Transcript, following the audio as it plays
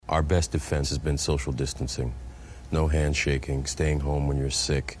Our best defense has been social distancing. No handshaking, staying home when you're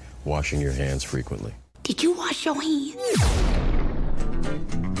sick, washing your hands frequently. Did you wash your hands?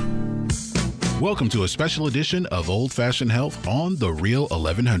 Welcome to a special edition of Old Fashioned Health on The Real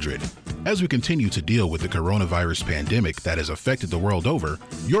 1100. As we continue to deal with the coronavirus pandemic that has affected the world over,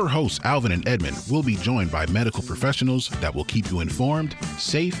 your hosts Alvin and Edmund will be joined by medical professionals that will keep you informed,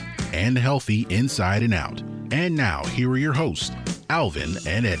 safe, and healthy inside and out. And now, here are your hosts, Alvin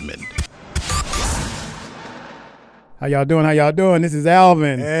and Edmund. How y'all doing? This is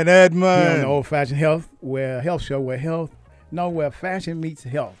Alvin and Edmund. Here on the Old Fashioned Health, where fashion meets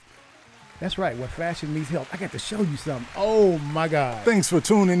health. That's right, where fashion meets health. I got to show you something. Oh, my God. Thanks for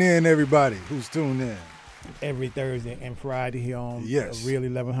tuning in, everybody who's tuned in. Every Thursday and Friday here on Real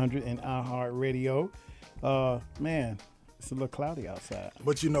 1100 and iHeartRadio. Man, it's a little cloudy outside.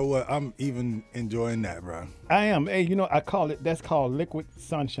 But you know what? I'm even enjoying that, bro. I am. Hey, that's called liquid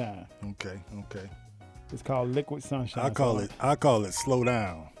sunshine. Okay. It's called liquid sunshine. I call it slow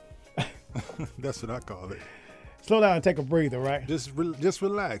down. That's what I call it. Slow down and take a breather, right? Just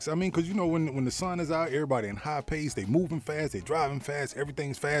relax. I mean, because you know when the sun is out, everybody in high pace. They moving fast. They driving fast.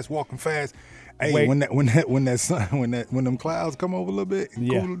 Everything's fast. Walking fast. Hey, when them clouds come over a little bit and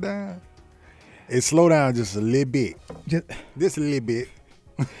cool down, it slow down just a little bit. Just a little bit.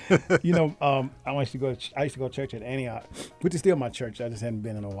 I used to go to church at Antioch, which is still my church. I just hadn't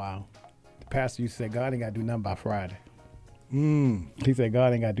been in a while. The pastor used to say, "God ain't got to do nothing by Friday." He said,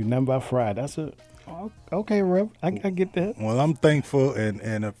 "God ain't got to do nothing by Friday." I said, okay, Rev, I get that. Well, I'm thankful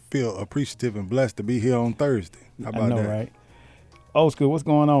and I feel appreciative and blessed to be here on Thursday. How about that? Right? Old school, what's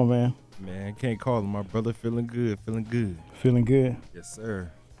going on, man? Man, can't call him my brother. Feeling good. Feeling good? Yes,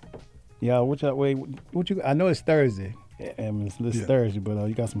 sir. Yeah, what you? I know it's Thursday. It's Thursday, but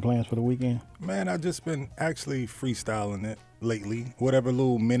you got some plans for the weekend? Man, I've just been actually freestyling it lately. Whatever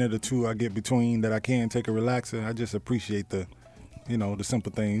little minute or two I get between that I can take a relaxer, I just appreciate the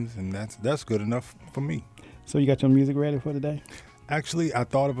simple things, and that's good enough for me. So you got your music ready for today? Actually, I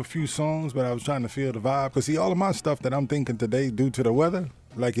thought of a few songs, but I was trying to feel the vibe. Because, see, all of my stuff that I'm thinking today, due to the weather,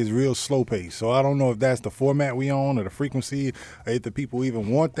 is real slow pace. So I don't know if that's the format we on or the frequency, or if the people even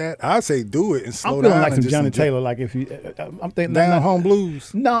want that. I say do it and slow down. I'm feeling like some Johnny Taylor. Like if you, I'm thinking down home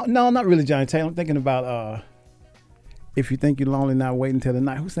blues. No, not really Johnny Taylor. I'm thinking about if you think you're lonely, not wait until the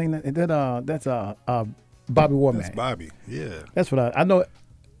night. Who's saying that? That's Bobby Womack. That's Bobby, yeah. That's what I know.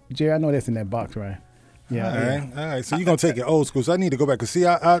 Jerry, I know that's in that box, right? Yeah. All right. So you're going to take it old school. So I need to go back. Because, see,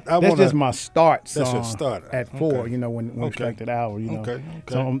 I want to. That's just my start song. That's your start. At 4, when we strike that hour, Okay.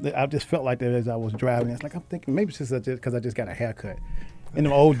 So I just felt like that as I was driving. It's like I'm thinking maybe it's just because I just got a haircut. And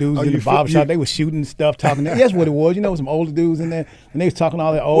them old dudes in the barbershop, they was shooting stuff, talking. That's what it was. Some older dudes in there, and they was talking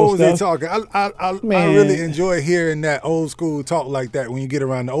all that old stuff. What was they talking? I really enjoy hearing that old school talk like that when you get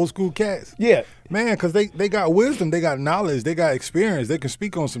around the old school cats. Yeah. Man, because they got wisdom, they got knowledge, they got experience. They can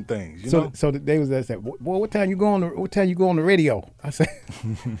speak on some things. You know? So they was there saying, "Boy, what time you go on the radio?" I said.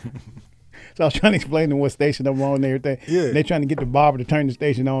 So I was trying to explain to them what station I'm on and everything. Yeah. And they trying to get the barber to turn the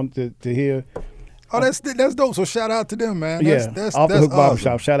station on to hear. Oh, that's dope. So shout out to them, man. That's off the Hook awesome.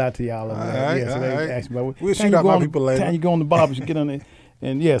 Barbershop. Shout out to y'all. All right. They asked me about we'll shoot out my people later. Time you go on the barbershop, get on it.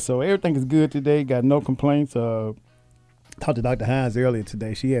 And so everything is good today. Got no complaints. Talked to Dr. Hines earlier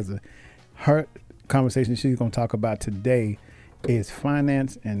today. She has her conversation she's going to talk about today is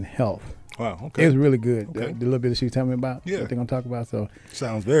finance and health. Wow, okay. It was really good. Okay. The little bit that she was telling me about, what they're going to talk about. So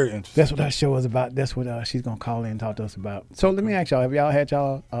sounds very interesting. That's what our show is about. That's what she's going to call in and talk to us about. So let me ask y'all, have y'all had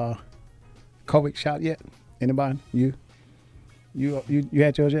y'all COVID shot yet? Anybody? You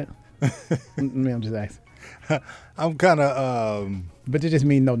had yours yet? I'm just asking. I'm kind of. But it just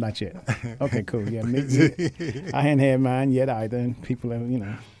means no, not yet. Okay, cool. Yeah, me, I hadn't had mine yet either. And people have,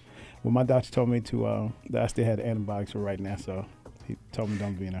 well, my doctor told me that I still had antibiotics for right now, so he told me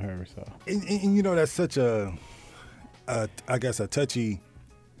don't be in a hurry. So. And that's such I guess a touchy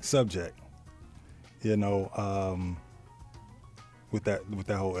subject. With that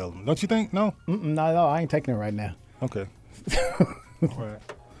whole element, don't you think? No, not at all. I ain't taking it right now. Okay. All right.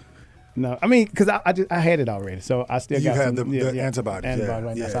 No, I mean, because I had it already, so I still got have some, the antibiotics. Antibiotics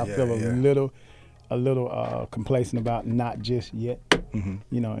right now, so I feel a little complacent about not just yet.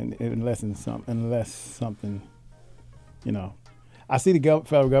 Mm-hmm. Unless something, I see the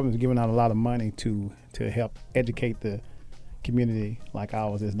federal government is giving out a lot of money to help educate the community like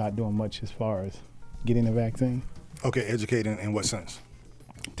ours is not doing much as far as getting the vaccine. Okay, educating in what sense?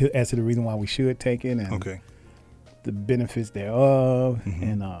 As to the reason why we should take it and the benefits thereof,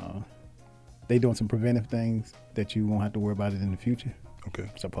 and they doing some preventive things that you won't have to worry about it in the future. Okay.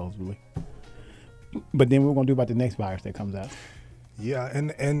 Supposedly. But then what we're going to do about the next virus that comes out? Yeah,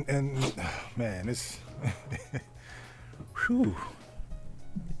 and man, it's whew.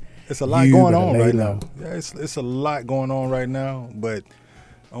 It's a lot going on right now. Yeah, it's a lot going on right now, but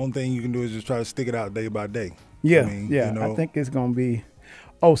the only thing you can do is just try to stick it out day by day. Yeah, I mean, yeah. you know, I think it's gonna be.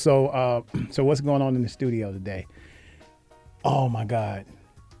 Oh, so what's going on in the studio today? Oh my God,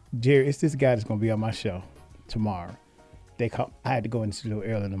 Jerry, it's this guy that's gonna be on my show tomorrow. I had to go in the studio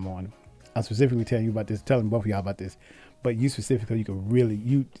early in the morning. I'm specifically telling you about this, telling both of y'all about this, but you specifically, you can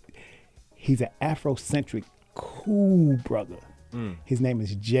really he's an Afrocentric, cool brother. His name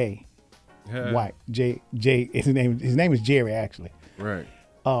is Jay White. Jay. His name is Jerry actually. Right.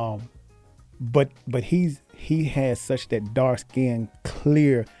 But he has such that dark skin,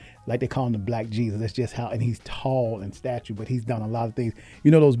 clear, like they call him the Black Jesus. That's just how, and he's tall in stature, but he's done a lot of things.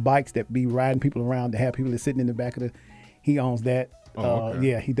 You know those bikes that be riding people around, that have people that's sitting in the back of he owns that. Okay.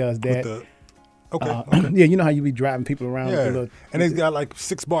 Yeah, he does that. Okay. Yeah, you know how you be driving people around. Yeah, with the little, and it's got like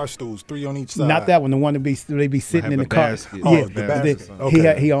 6 bar stools, 3 on each side. not that one. The one that they be sitting in the car. Basket. Oh, Yeah, the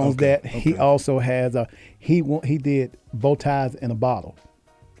basket. he owns that. Okay. He also has he did bow ties in a bottle.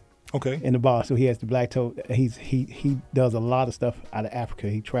 Okay. In the bar, so he has the black toe. He does a lot of stuff out of Africa.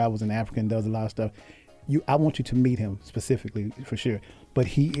 He travels in Africa and does a lot of stuff. I want you to meet him specifically for sure. But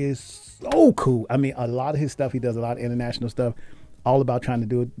he is so cool. I mean, a lot of his stuff, he does a lot of international stuff, all about trying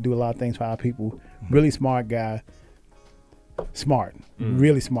to do a lot of things for our people. Really smart guy. Smart,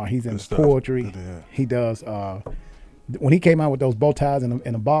 really smart. He's in poetry. He does. When he came out with those bow ties in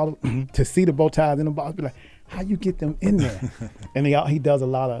a bottle, to see the bow ties in a bottle, be like, how you get them in there? And he does a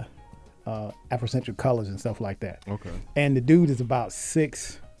lot of Afrocentric colors and stuff like that. Okay. And the dude is about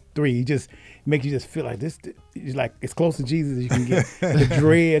 6'3". He just makes you just feel like this. He's like as close to Jesus as you can get. The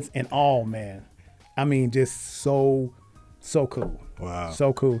dreads and all, man. I mean, just so cool. Wow.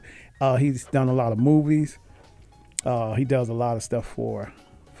 So cool. He's done a lot of movies. He does a lot of stuff for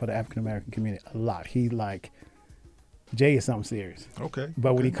the African American community. A lot. Jay is something serious. Okay.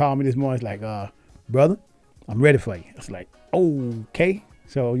 But when he called me this morning, it's like, brother, I'm ready for you. It's like, okay.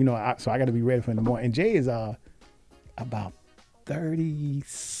 So, you know, I got to be ready for him in the morning. And Jay is about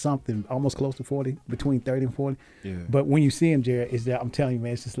 30-something, almost close to 40, between 30 and 40. Yeah. But when you see him, Jerry, I'm telling you,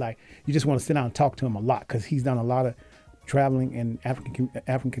 man, it's just like, you just want to sit down and talk to him a lot because he's done a lot of traveling in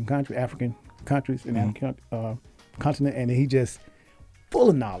African countries and African continent, and he just full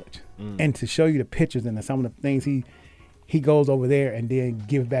of knowledge. And to show you the pictures and some of the things he goes over there and then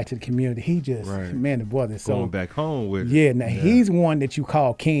gives back to the community. He just, man, the brother. So going back home with it. Yeah, now he's one that you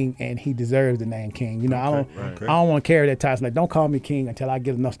call king, and he deserves the name king. You know, I don't want to carry that title. Like, don't call me king until I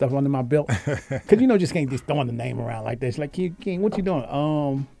get enough stuff under my belt. Because just can't just throwing the name around like this. Like, king, what you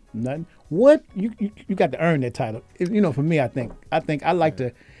doing? Nothing. What you got to earn that title. For me, I think I like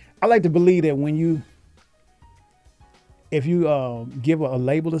to believe that if you give a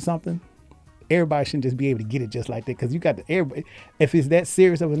label to something, everybody shouldn't just be able to get it just like that. Because everybody, if it's that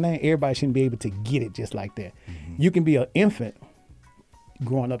serious of a name, everybody shouldn't be able to get it just like that. You can be an infant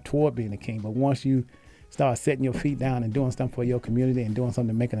growing up toward being a king, but once you start setting your feet down and doing something for your community and doing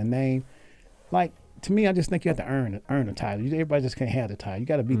something, making a name, like, to me, I just think you have to earn a title. Everybody just can't have the title. You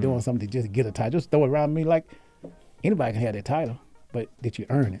got to be doing something to just get a title. Just throw it around me like anybody can have that title, but did you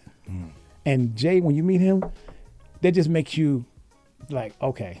earn it? And Jay, when you meet him, that just makes you like,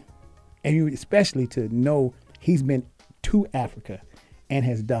 okay. And you especially to know he's been to Africa and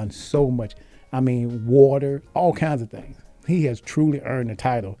has done so much. I mean, water, all kinds of things. He has truly earned the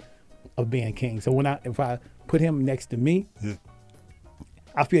title of being king. So if I put him next to me,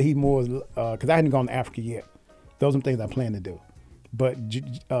 I feel he's more, because I hadn't gone to Africa yet. Those are some things I plan to do. But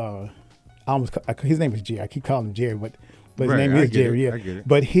his name is Jerry. I keep calling him Jerry, but his name is Jerry. I get it.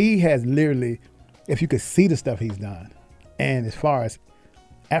 But he has literally, if you could see the stuff he's done, and as far as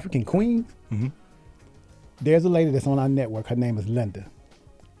African queens, there's a lady that's on our network. Her name is Linda.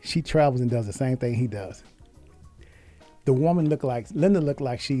 She travels and does the same thing he does. The woman Linda looked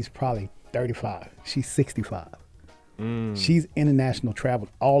like she's probably 35. She's 65. She's international, traveled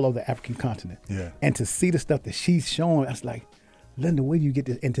all over the African continent. Yeah. And to see the stuff that she's showing, I was like, Linda, where do you get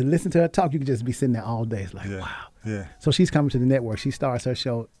this? And to listen to her talk, you could just be sitting there all day. It's like, wow. Yeah. So she's coming to the network. She starts her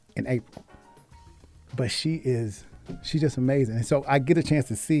show in April. But she's just amazing. And so I get a chance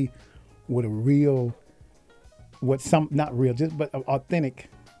to see what not real, but an authentic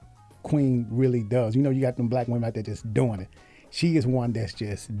queen really does. You got them black women out there just doing it. She is one that's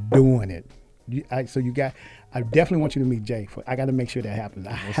just doing it. I definitely want you to meet Jay. I got to make sure that happens.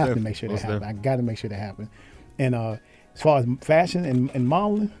 I have to make sure that happens. I got to make sure that happens. And as far as fashion and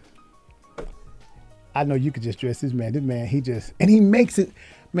modeling, I know you could just dress this man. This man, he makes it.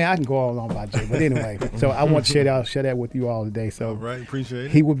 Man, I can go all on about Jay, but anyway. So I want to share that with you all today. So all right, appreciate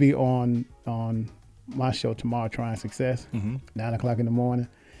it. He will be on my show tomorrow, Trying Success, 9 o'clock in the morning.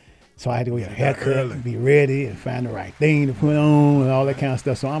 So I had to go get a haircut and be ready and find the right thing to put on and all that kind of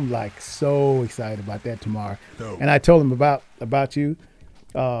stuff. So I'm like so excited about that tomorrow. Dope. And I told him about you.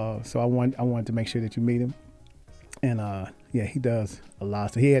 So I wanted to make sure that you meet him. And yeah, he does a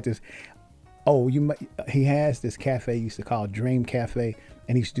lot. So he had this. He has this cafe he used to call Dream Cafe,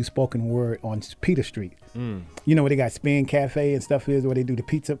 and he used to do spoken word on Peter Street. You know where they got Spin Cafe and stuff is where they do the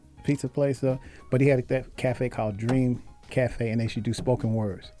pizza place. But he had that cafe called Dream Cafe, and they should do spoken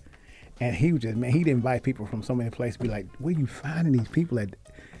words. And he was just, man, he'd invite people from so many places, be like, where you finding these people at?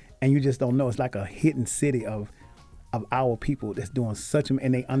 And you just don't know. It's like a hidden city of our people that's doing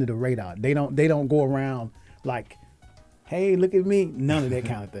and they under the radar. They don't go around like, hey, look at me. None of that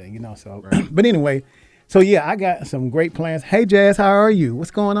kind of thing, so. Right. But anyway, so yeah, I got some great plans. Hey, Jazz, how are you?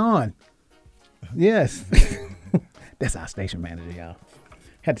 What's going on? Yes. That's our station manager, y'all.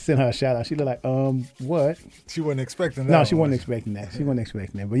 Had to send her a shout out. She looked like, what? She wasn't expecting that. No, she wasn't expecting that. She wasn't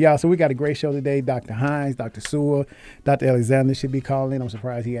expecting that. But yeah, so we got a great show today. Dr. Hines, Dr. Sewell, Dr. Alexander should be calling in. I'm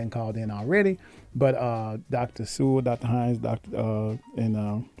surprised he hadn't called in already. But Dr. Sewell, Dr. Hines,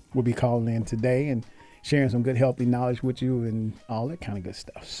 will be calling in today and sharing some good, healthy knowledge with you and all that kind of good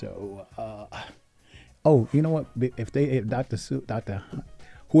stuff. So, you know what? If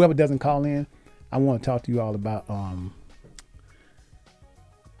whoever doesn't call in, I want to talk to you all about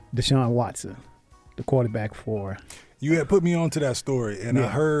Deshaun Watson, the quarterback for. You had put me onto that story, and I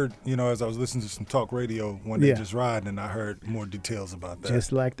heard, as I was listening to some talk radio one day just riding, and I heard more details about that.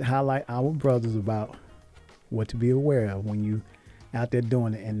 Just like to highlight our brothers about what to be aware of when you out there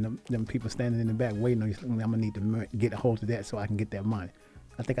doing it, and them people standing in the back waiting on you. I'm going to need to get a hold of that so I can get that money.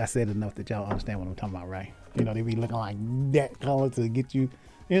 I think I said enough that y'all understand what I'm talking about, right? They be looking like that color to get you.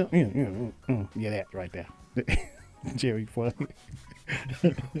 Yeah, that right there. Jerry funny.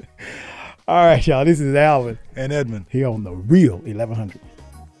 All right, y'all. This is Alvin and Edmund. He on the Real 1100.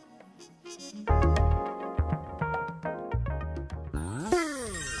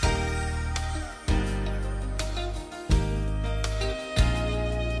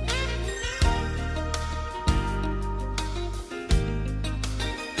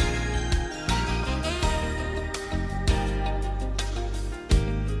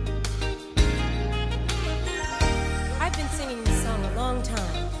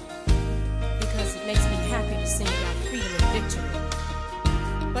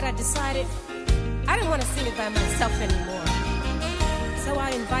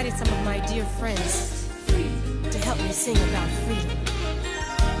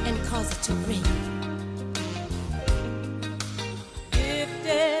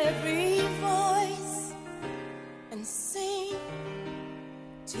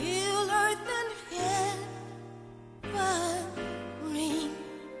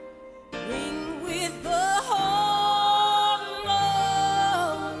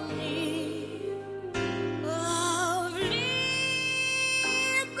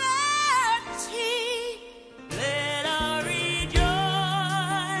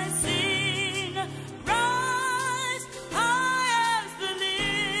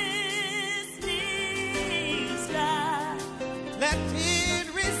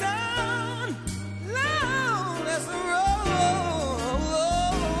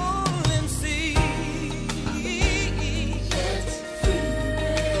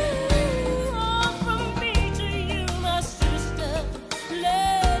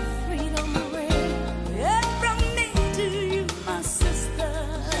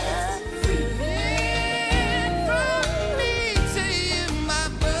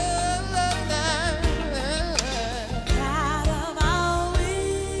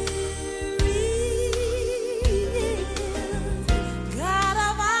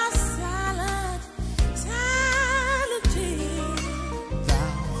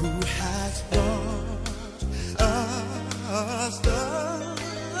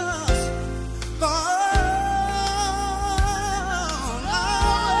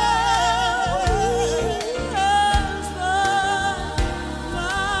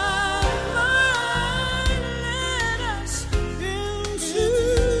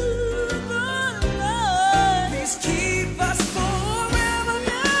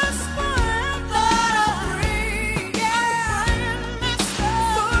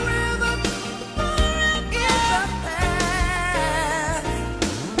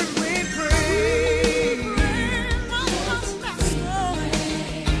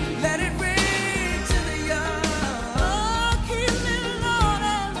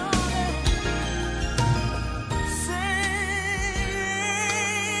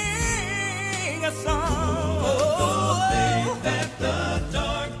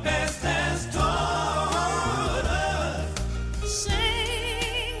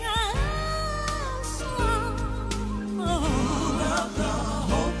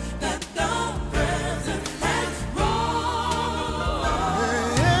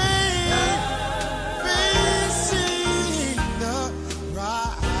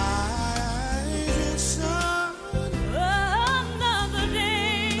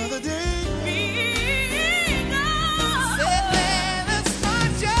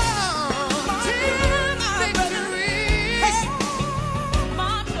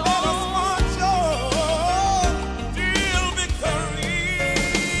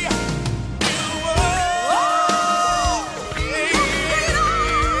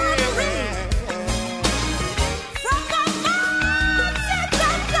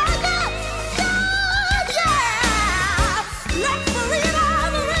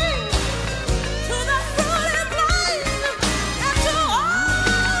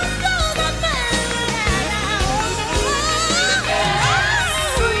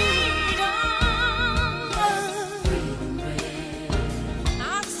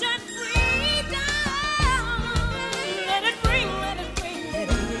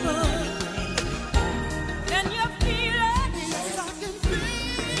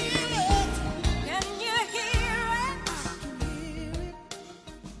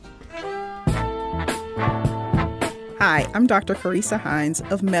 Hi, I'm Dr. Carissa Hines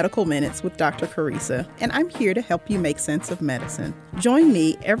of Medical Minutes with Dr. Carissa, and I'm here to help you make sense of medicine. Join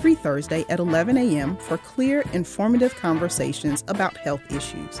me every Thursday at 11 a.m. for clear, informative conversations about health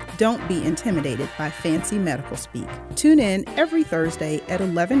issues. Don't be intimidated by fancy medical speak. Tune in every Thursday at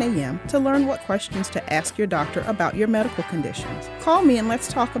 11 a.m. to learn what questions to ask your doctor about your medical conditions. Call me and let's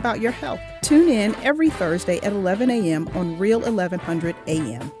talk about your health. Tune in every Thursday at 11 a.m. on Real 1100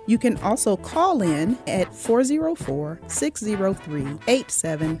 AM. You can also call in at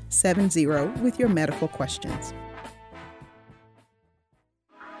 404-603-8770 with your medical questions.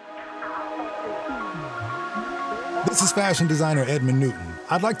 This is fashion designer Edmund Newton.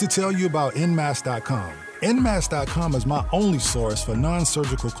 I'd like to tell you about nmask.com. nmask.com is my only source for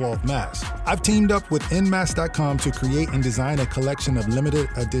non-surgical cloth masks. I've teamed up with nmask.com to create and design a collection of limited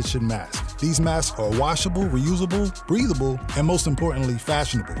edition masks. These masks are washable, reusable, breathable, and most importantly,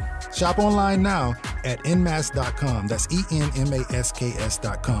 fashionable. Shop online now at nmask.com. That's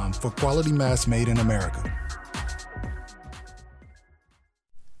ENMASKS.com for quality masks made in America.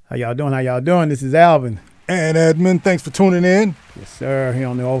 How y'all doing? This is Alvin. And Edmund, thanks for tuning in. Yes, sir. Here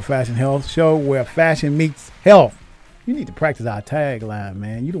on the Old Fashioned Health Show, where fashion meets health. You need to practice our tagline,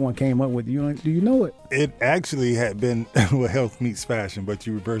 man. You the one came up with it. Do you know it? It actually had been well, health meets fashion, but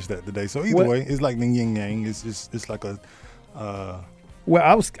you reversed that today. So either way, it's like the yin yang. It's like a. Well,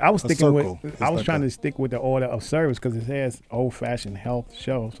 I was sticking with. It's I was like trying to stick with the order of service because it says Old Fashioned Health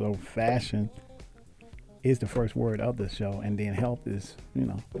Show. So fashion is the first word of the show, and then health is,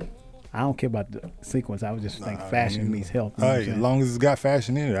 I don't care about the sequence. I was just think fashion meets health. As long as it's got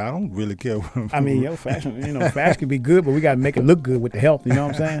fashion in it, I don't really care. I mean, fashion, fashion can be good, but we got to make it look good with the health. You know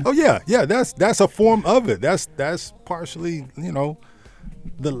what I'm saying? Oh yeah. That's a form of it. That's partially,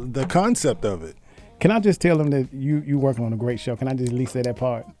 the concept of it. Can I just tell them that you working on a great show? Can I just at least say that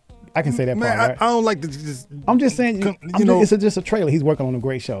part? I can say that part, right? I don't like to just. I'm just saying. It's just a trailer. He's working on a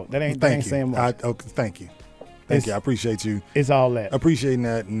great show. That ain't saying much. Thank you. Thank you. I appreciate you. It's all that. Appreciating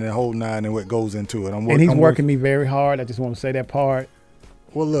that and the whole nine and what goes into it. And he's working me very hard. I just want to say that part.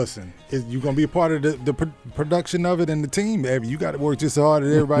 Well, listen, you're going to be a part of the production of it and the team. You got to work just as hard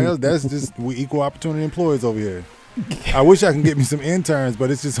as everybody else. That's just we equal opportunity employees over here. I wish I can get me some interns,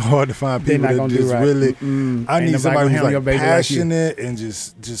 but it's just hard to find people that just really. I need somebody who's like passionate and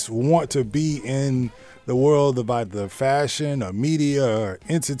just want to be in the world about the fashion or media or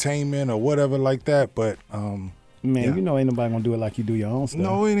entertainment or whatever like that. But ain't nobody gonna do it like you do your own stuff.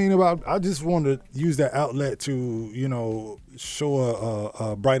 No, it ain't about. I just want to use that outlet to show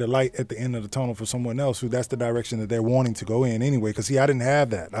a brighter light at the end of the tunnel for someone else who that's the direction that they're wanting to go in anyway. Because I didn't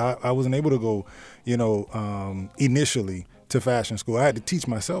have that. I wasn't able to go initially to fashion school. I had to teach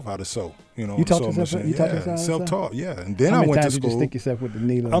myself how to sew. You taught yourself? You taught yourself? Self-taught, yeah. And then I went to school. Did you stick yourself with the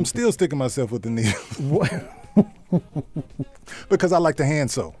needle? I'm still sticking myself with the needle. Because I like to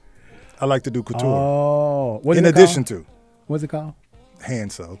hand sew. I like to do couture. Oh, in addition to. What's it called?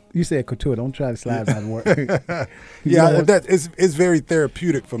 Hand sew. You said couture. Don't try to slide by the word. It's very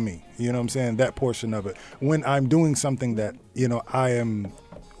therapeutic for me. You know what I'm saying? That portion of it. When I'm doing something that I am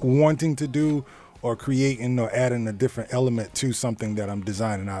wanting to do or creating or adding a different element to something that I'm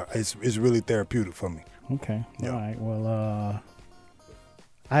designing, it's really therapeutic for me. Okay. Yeah. All right. Well,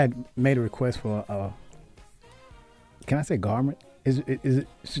 I had made a request for can I say garment?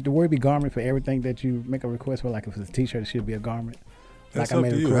 Should the word be garment for everything that you make a request for? Like if it's a T-shirt, it should be a garment. That's up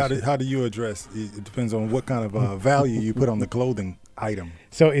to you. How do you address? It depends on what kind of value you put on the clothing item.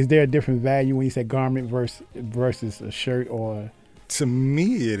 So is there a different value when you say garment versus a shirt or? To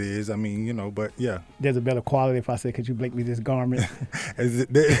me, it is. I mean, but yeah. There's a better quality if I say, could you make me this garment?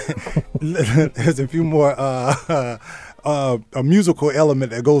 There's a few more, a musical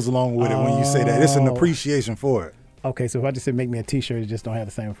element that goes along with it when you say that. It's an appreciation for it. Okay, so if I just say make me a T-shirt, it just don't have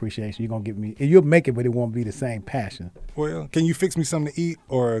the same appreciation. You're going to give me, you'll make it, but it won't be the same passion. Well, can you fix me something to eat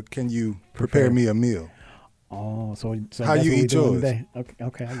or can you prepare me a meal? Oh, so how that's you eat yours? Okay,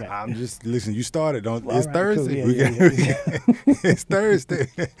 I got it. I'm just listen. You started on. It's right, Thursday. cool. Yeah. It's Thursday.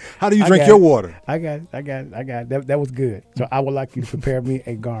 How do you drink your water? I got it. That was good. So I would like you to prepare me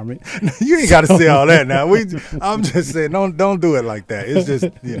a garment. You ain't got to say all that now. I'm just saying, don't do it like that. It's just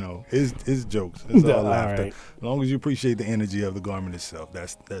it's jokes. It's all laughter. Right. As long as you appreciate the energy of the garment itself,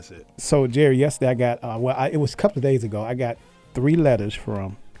 that's it. So Jerry, yesterday I got it was a couple of days ago. I got 3 letters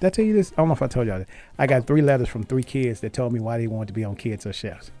from. Did I tell you this? I don't know if I told y'all that. I got 3 letters from 3 kids that told me why they wanted to be on Kids or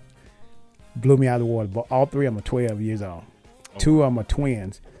Chefs. Blew me out of the water. But all 3 of them are 12 years old. 2 of them are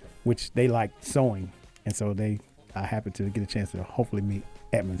twins, which they like sewing. And so I happened to get a chance to hopefully meet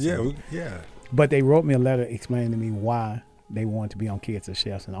Edmond. Yeah. But they wrote me a letter explaining to me why they wanted to be on Kids or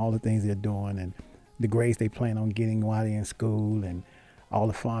Chefs and all the things they're doing and the grades they plan on getting while they're in school and all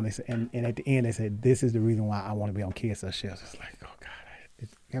the fun. And at the end, they said, this is the reason why I want to be on Kids Us Shells. It's like, oh, God, it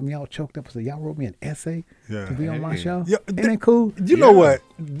got me all choked up. I said, y'all wrote me an essay to be on my show? Yeah, Ain't that cool? You know what?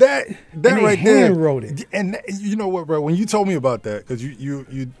 That right there. Hand wrote it. And you know what, bro? When you told me about that, because you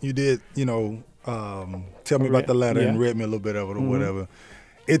did, tell me about the letter and read me a little bit of it or whatever.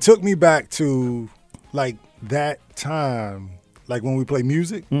 It took me back to like that time, like when we play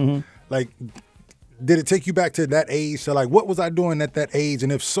music. Like, did it take you back to that age? So like, what was I doing at that age?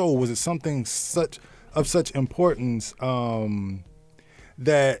 And if so, was it something of such importance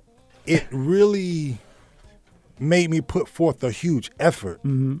that it really made me put forth a huge effort?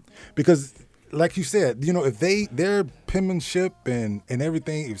 Because like you said, if their penmanship and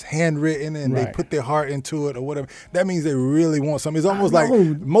everything is handwritten and they put their heart into it or whatever, that means they really want something. It's almost like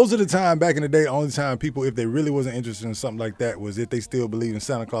most of the time back in the day, the only time people, if they really wasn't interested in something like that, was if they still believe in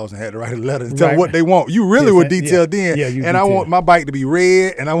Santa Claus and had to write a letter and tell them what they want. You really were detailed in. And I want my bike to be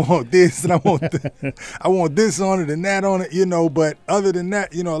red, and I want this, and I want I want this on it and that on it, But other than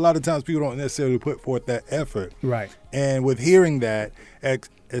that, a lot of times people don't necessarily put forth that effort. Right. And with hearing that,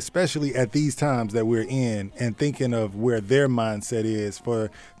 especially at these times that we're in, and thinking of where their mindset is,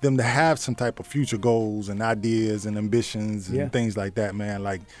 for them to have some type of future goals and ideas and ambitions and things like that, man,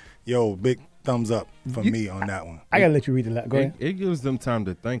 like, big thumbs up for me on that one. I gotta let you read the letter. Go ahead. It gives them time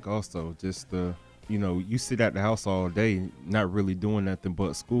to think also. Just you sit at the house all day, not really doing nothing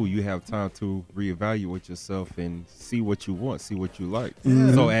but school. You have time to reevaluate yourself and see what you want, see what you like.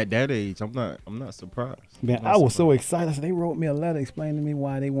 So at that age, I'm not surprised. Man, I was so excited. So they wrote me a letter explaining to me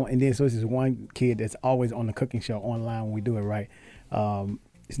why they want. And then so this is one kid that's always on the cooking show online when we do it right.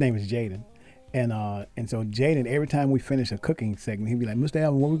 His name is Jaden. And so Jaden, every time we finish a cooking segment, he'd be like, Mr.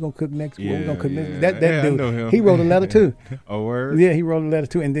 Alvin, what we gonna cook next? What we gonna cook next? That dude, I know him. he wrote a letter too. Oh, word? Yeah, he wrote a letter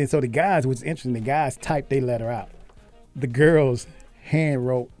too. And then so the guys, which is interesting, the guys typed their letter out. The girls hand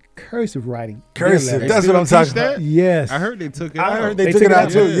wrote cursive writing. Cursive, that's what I'm talking about. Yes. I heard they took it out. I heard they took it out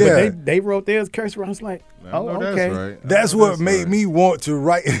too, yeah. But they wrote theirs cursive. I was like, okay. That's right. That's what made me want to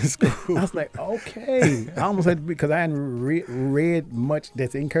write in school. I was like, okay. I almost had to, because I hadn't read much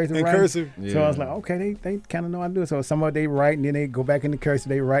that's in cursive writing. So I was like, okay, they kind of know how to do it. So somebody they write and then they go back in the cursive.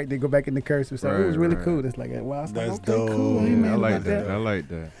 They write, they go back in the cursive. So it was really cool. It's like, wow, that's okay, dope. cool. I like that. I like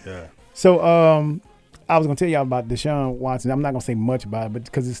that. Yeah. So I was gonna tell y'all about Deshaun Watson. I'm not gonna say much about it, but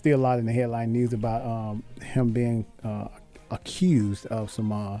because there's still a lot in the headline news about him being accused of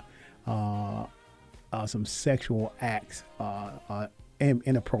some sexual acts,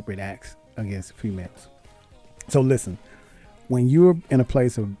 inappropriate acts against females. So listen, when you're in a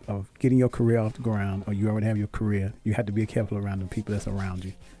place of getting your career off the ground, or you already have your career, you have to be careful around the people that's around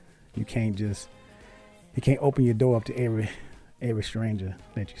you. You can't open your door up to every stranger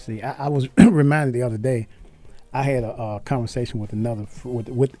that you see. I was reminded the other day, I had a conversation with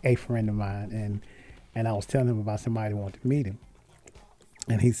with a friend of mine, and I was telling him about somebody who wanted to meet him,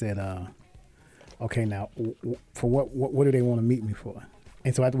 and he said, "Okay, now for what do they want to meet me for?"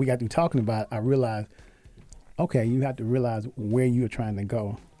 And so after we got through talking about it, I realized, okay, you have to realize where you're trying to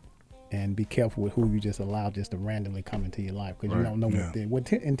go, and be careful with who you just allow just to randomly come into your life, because you don't know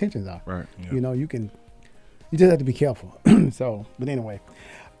what intentions are. Right. Yeah. You just have to be careful. But anyway.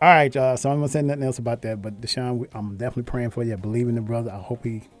 All right, y'all. So I'm going to say nothing else about that. But Deshaun, I'm definitely praying for you. I believe in the brother. I hope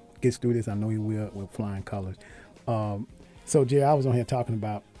he gets through this. I know he will, with flying colors. So, Jerry, I was on here talking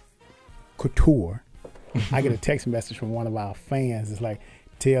about couture. I get a text message from one of our fans. It's like,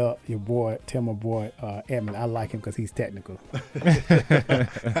 tell my boy Edmund, I like him because he's technical.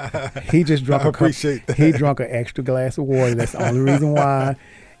 He just drunk he drunk an extra glass of water. That's the only reason why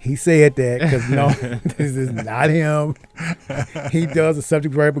he said that, because no, this is not him. He does a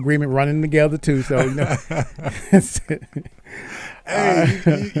subject verb agreement running together too. So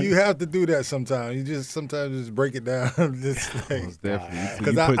Hey, you have to do that sometimes. You sometimes just break it down. Just like,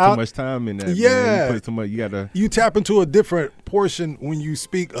 definitely. You put too much time in that. Yeah. Man. You put too much. You tap into a different portion when you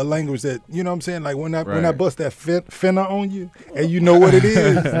speak a language that, you know what I'm saying? Like when I bust that finna on you and you know what it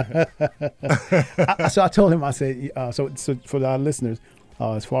is. So I told him, I said, so for our listeners,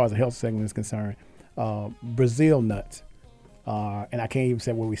 as far as the health segment is concerned, Brazil nuts, and I can't even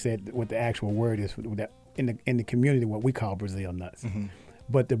say what we said, what the actual word is for that in the community, what we call Brazil nuts. Mm-hmm.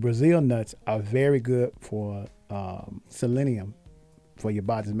 But the Brazil nuts are very good for selenium for your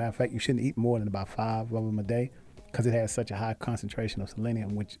body. As a matter of fact, you shouldn't eat more than about 5 of them a day, because it has such a high concentration of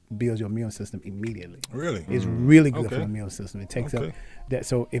selenium, which builds your immune system immediately. Really? It's really good for the immune system. It takes up that.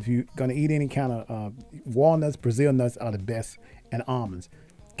 So if you're going to eat any kind of walnuts, Brazil nuts are the best, and almonds.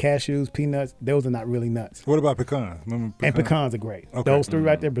 cashews, peanuts, those are not really nuts. What about pecans? Remember And pecans are great. Okay. Those three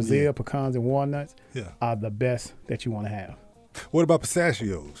right there, Brazil, pecans, and walnuts, Yeah. are the best that you want to have. What about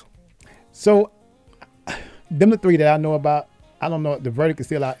pistachios? So, them the three that I know about. I don't know. The verdict is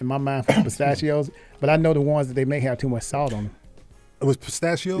still out in my mind for pistachios, but I know the ones that they may have too much salt on them. It was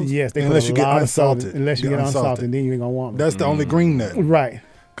pistachios? Yes, they unless put you a get lot of salt. unsalted. Unless you get unsalted, then you ain't gonna want them. That's the only green nut. Right.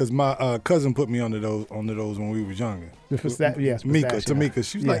 Because my cousin put me onto those when we was younger. Yes, Mika, pistachio. Tamika,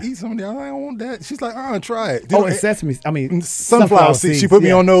 she was like, eat some of that. I don't want that. She's like, try it. Oh, and sesame. I mean, sunflower seeds. She put me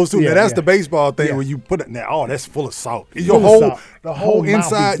on those too. Yeah, now that's yeah. the baseball thing Yeah. where you put it now. Oh, that's full of salt. Full of salt. The whole mouth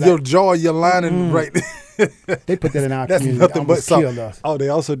inside, is your like- jaw, your lining right there. They put that in our That's community. nothing but Almost salt. killed us. Oh, they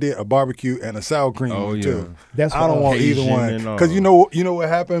also did a barbecue and a sour cream Oh, one yeah. too. That's I don't for want Asian either one and all. because you know what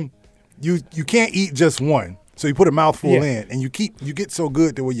happened. You can't eat just one. So you put a mouthful Yeah. in, and you get so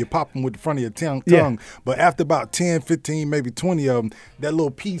good that where you pop them with the front of your tongue. Yeah. But after about 10, 15, maybe 20 of them, that little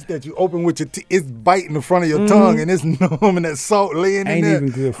piece that you open with your teeth, it's biting the front of your tongue, and it's numb, and that salt laying in Ain't there. even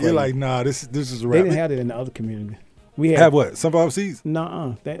good for You're you. like, nah, this is a They wrap. didn't have it in the other community. We had Have what? Sunflower seeds?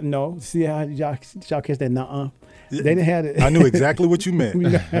 nuh-uh. No. See how y'all catch that nuh-uh? They didn't have it. I knew exactly what you meant.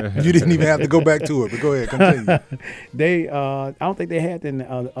 You didn't even have to go back to it. But go ahead, continue. They I don't think they had that in the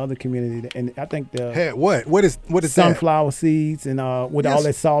other community, and I think the Had what? What is sunflower seeds and with all Yes.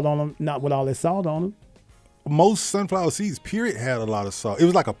 that salt on them. Not with all that salt on them. that? Most sunflower seeds, period, had a lot of salt. It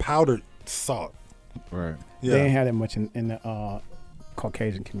was like a powdered salt. Right. Yeah. They didn't have that much in the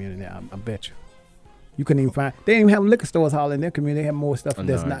Caucasian community. I bet you. You couldn't even find. They didn't even have liquor stores all in their community. They have more stuff Oh,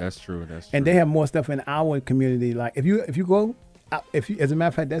 that's no, not. that's true. That's true. And they have more stuff in our community. Like if you go, as a matter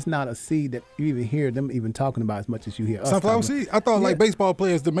of fact, that's not a seed that you even hear them even talking about as much as you hear us. Sunflower talking seeds? I thought like Yeah. baseball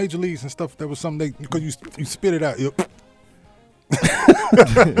players, the major leagues and stuff, that was something because you spit it out.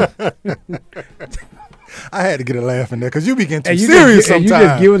 I had to get a laugh in there because you be getting too And you serious just, and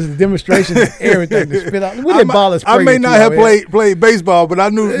sometimes. you just give us a demonstration of everything to spit out. We did ball of I spray may at not you have already. played baseball, but I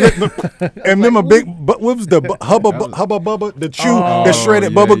knew. And remember, what was the Hubba Bubba, the chew, the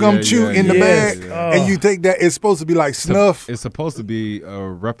shredded yeah, bubble gum yeah, chew yeah, in the yes. bag, Oh. and you take that. It's supposed to be like snuff. It's supposed to be a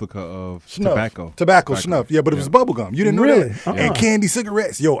replica of Snuff. tobacco. Snuff. Yeah, but it was bubble gum. You didn't know Really? that? Uh-uh. And candy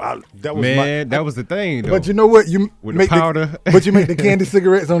cigarettes. Yo, that was Man, that was the thing, though. But you know what? You With the make powder. but you make the candy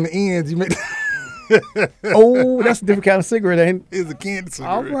cigarettes on the ends. You make Oh, that's a different kind of cigarette, ain't it? it's a candy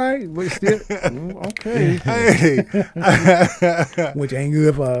cigarette. All right, but still, okay. Hey, Which ain't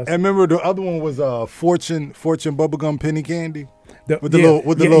good for us. and remember the other one was Fortune bubblegum penny candy. With the Yeah,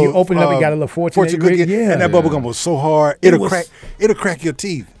 little, you open it up and got a little Fortune cookie. Yeah, And that bubblegum was so hard, It it'll was- crack your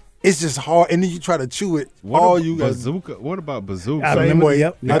teeth. It's just hard, and then you try to chew it. Bazooka? What about Bazooka? I Same remember. way.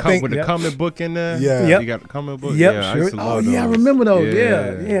 Yep. The I com- think- with the Yep. comic book in there. Yeah. Yep. You got the comic book. Yep. Yeah, I Sure. used to Oh love yeah, I those. remember those.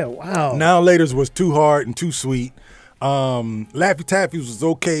 Yeah. Wow. Now laters was too hard and too sweet. Laffy Taffies was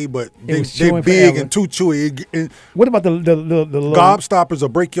okay, but they was chewing big forever. and too chewy. What about the little Gobstoppers will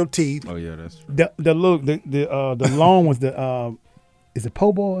break your teeth. Oh yeah, that's true. the long ones? Is it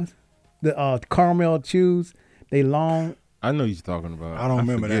po' boys? The caramel chews. They long. I know you're talking about. I don't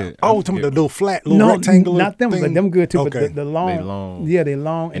remember forget. that. Oh, I tell me forget. the little rectangular. not them, thing. but them good too. Okay. But the long, They long. yeah, they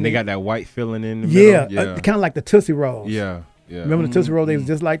long, And they got that white filling in the yeah, middle. kind of like the Tootsie Rolls. Yeah. Remember the Tootsie Roll? They was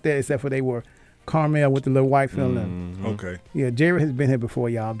just like that, except for they were caramel with the little white filling. Okay. Yeah, Jerry has been here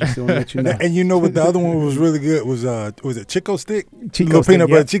before, y'all. I'm just going to let you know. And you know what the other one was really good was it Chico Stick? Chico Little Stick, peanut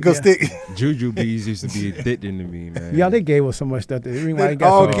yeah, butter Chico yeah. Stick. Juju bees used to be addicting to me, man. Y'all, they gave us so much stuff. The reason why they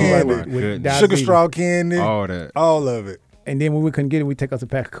All got so candy. much with Sugar diabetes. Sugar straw candy. all that. All of it. And then when we couldn't get it, we take us a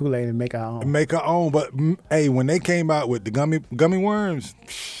pack of Kool-Aid and make our own. Make our own. But hey, when they came out with the gummy worms,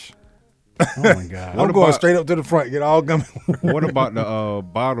 Oh my God. I'm going straight up to the front, get all gummy worms. What about the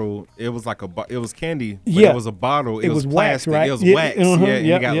bottle? It was like it was candy. But Yeah. It was a bottle. It, It was was wax, plastic. right? It was Yeah, wax. uh-huh, Yeah. And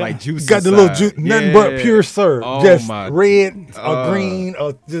yeah, you got yeah. like juice. Got the little inside. nothing but pure syrup. Oh, just my. red or green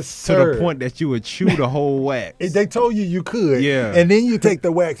or just To syrup. the point that you would chew the whole wax. They told you could. Yeah. And then you take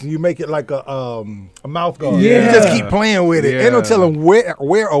the wax and you make it like a mouth guard. Yeah. You just keep playing with it. Yeah. Ain't no telling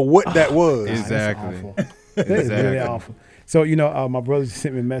where or what that was. Exactly. awful. That is really Exactly. awful. So, my brother just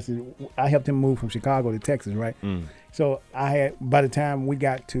sent me a message. I helped him move from Chicago to Texas, right? So by the time we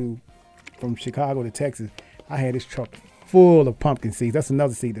got from Chicago to Texas, I had this truck full of pumpkin seeds. That's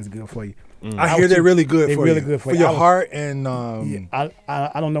another seed that's good for you. I hear they're really good They're for really you. good for for you. your I was- heart and Yeah,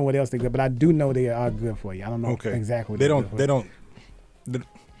 I don't know what else they're good, but I do know they are good for you. I don't know okay. exactly what They they're don't good for they you. don't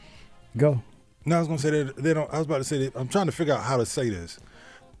Go. No, I was gonna say that they don't. I was about to say that. I'm trying to figure out how to say this.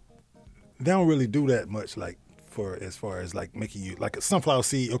 They don't really do that much, like as far as like making you like a sunflower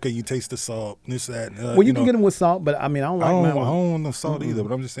seed. Okay, you taste the salt, this that. Well, you can get them with salt, but I don't like I mine. don't want no salt either.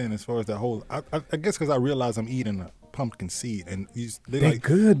 But I'm just saying, as far as that whole, I guess because I realize I'm eating a pumpkin seed, and they're like,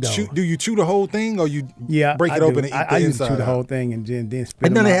 good though. Do you chew the whole thing, or you break it open and eat the inside? I used to chew the whole thing and then spit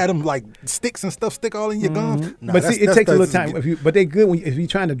and then they had them like sticks and stuff stick all in your gums. Nah, but see, it takes a little time. But they're good if you're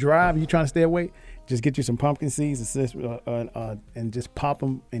trying to drive, you're trying to stay away. Just get you some pumpkin seeds and just pop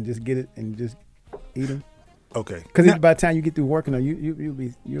them and just get it and just eat them. Okay. Because by the time you get through working,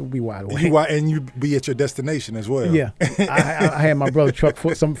 you'll be wide awake. And you be at your destination as well. Yeah. I had my brother truck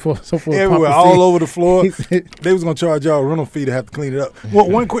full of everywhere, all over the floor. They was gonna charge y'all a rental fee to have to clean it up. Well,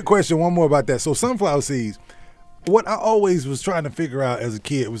 one quick question, one more about that. So sunflower seeds. What I always was trying to figure out as a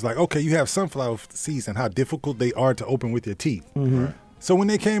kid was like, okay, you have sunflower seeds and how difficult they are to open with your teeth. Mm-hmm. So when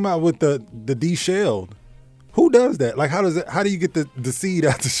they came out with the deshelled, who does that? Like, how do you get the seed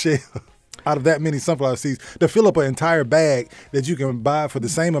out the shell? Out of that many sunflower seeds to fill up an entire bag that you can buy for the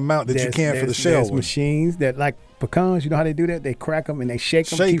same amount that you can for the shell. There's machines that, like pecans, you know how they do that? They crack them and they shake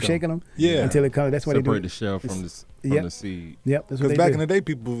them, keep shaking them until it comes. That's what they do. Separate the shell from the seed. Yep, that's what they do. Because back in the day,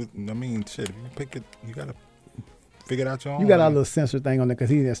 people, I mean, shit, if you pick it, you got to figure it out your own. You got our little sensor thing on there because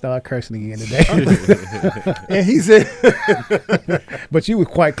he didn't start cursing again today. And he said, but you were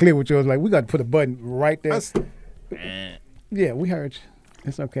quite clear with yours. Like, we got to put a button right there. Yeah, we heard you.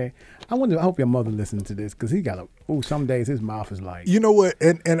 It's okay. I hope your mother listens to this because he got some days his mouth is like. You know what?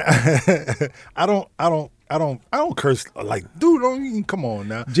 And I don't curse like, dude. Don't even, come on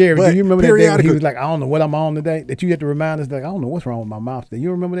now, Jerry. Do you remember that day when he was like, I don't know what I'm on today? That you had to remind us like, I don't know what's wrong with my mouth today.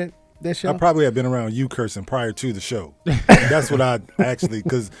 You remember that show? I probably have been around you cursing prior to the show. That's what I actually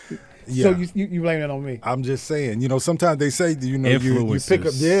because. Yeah. So you blame that on me? I'm just saying. You know, sometimes they say, you pick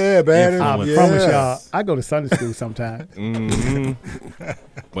up. Yeah, bad. I promise y'all, I go to Sunday school sometimes. Mm-hmm.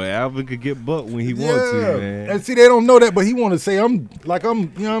 But Alvin could get butt when he wants to, man. And see, they don't know that, but he want to say, you know what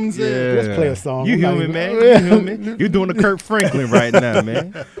I'm saying? Yeah. Let's play a song. You human, man. You human. You're doing a Kirk Franklin right now,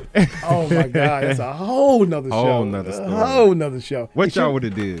 man. Oh my God, that's a whole nother show. Whole nother show. What y'all would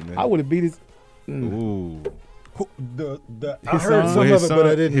have did, man? I would have beat his. Ooh. I heard some of it, but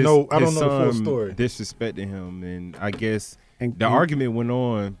I didn't know. I don't know the full story. Disrespecting him, and I guess the argument went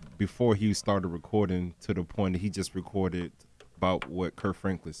on before he started recording to the point that he just recorded about what Kirk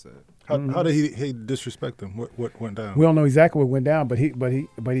Franklin said. How did he disrespect him? What went down? We don't know exactly what went down, but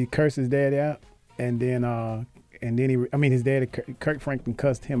he cursed his dad out, and then his dad Kirk Franklin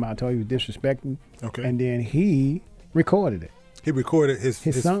cussed him out, told he was disrespecting. Okay, and then he recorded it. He recorded his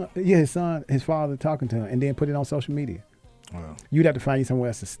son. Yeah, his father talking to him, and then put it on social media. Wow. You'd have to find you somewhere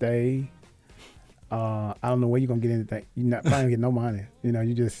else to stay. I don't know where you're gonna get anything. You're not probably gonna get no money. You know,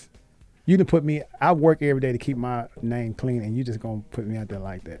 you done put me. I work every day to keep my name clean, and you just gonna put me out there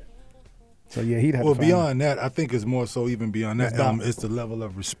like that. So yeah, he'd have. Well, beyond that, I think it's more so even beyond that. It's the level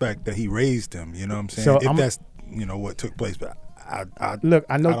of respect that he raised him. You know what I'm saying? So that's what took place, but. Look,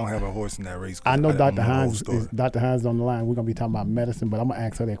 I know I don't have a horse in that race. I know Dr. Hines is on the line. We're gonna be talking about medicine, but I'm gonna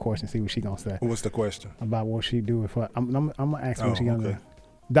ask her that question, see what she gonna say. What's the question? About what she do with her. I'm gonna ask her what she gonna do.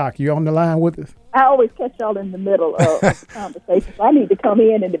 Doc, you on the line with us? I always catch y'all in the middle of conversations. I need to come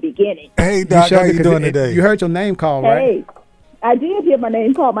in the beginning. Hey, Doc, how you doing today? You heard your name called, right? Hey, I did hear my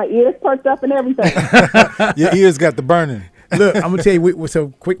name called. My ears perked up and everything. Your ears got the burning. Look, I'm gonna tell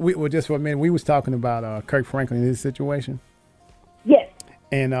you. Just for a minute, we was talking about Kirk Franklin in his situation. Yes.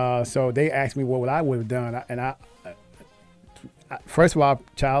 And so they asked me what I would have done, and I first of all,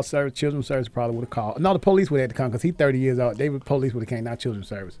 children's service probably would have called. No, the police would have had to come because he's 30 years old. Police would have came, not children's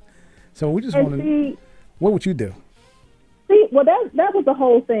service. So we just want to. What would you do? See, well, that was the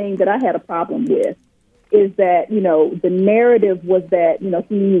whole thing that I had a problem with. Is that the narrative was that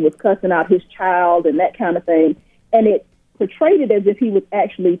he was cussing out his child and that kind of thing, and it portrayed it as if he was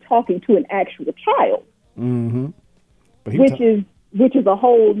actually talking to an actual child. Mm-hmm. But which is a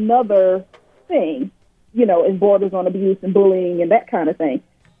whole nother thing, and borders on abuse and bullying and that kind of thing.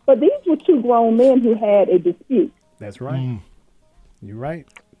 But these were two grown men who had a dispute. That's right. You're right.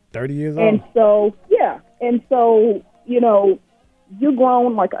 30 years old. And so, you're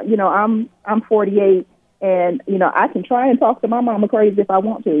grown. Like, I'm 48, and I can try and talk to my mama crazy if I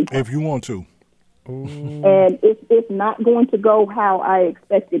want to. If you want to. Ooh. And it's not going to go how I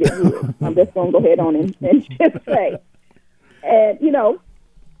expected it would. I'm just going to go ahead on and just say. And,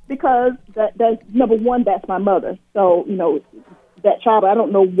 because that's number one, that's my mother. So, that child, I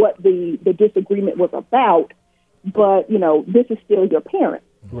don't know what the disagreement was about, but, this is still your parent.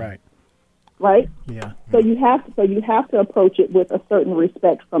 Right. Right? Yeah. So you have to approach it with a certain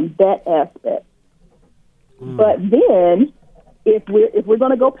respect from that aspect. But then if we're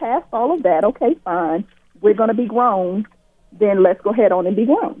going to go past all of that, okay, fine. We're going to be grown, then let's go ahead on and be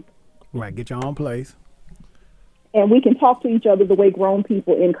grown. Right, get your own place. And we can talk to each other the way grown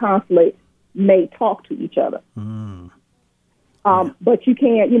people in conflict may talk to each other. But you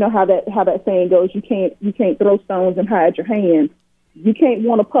can't, you know how that saying goes, you can't throw stones and hide your hands. You can't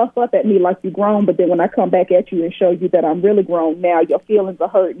want to puff up at me like you're grown, but then when I come back at you and show you that I'm really grown now, your feelings are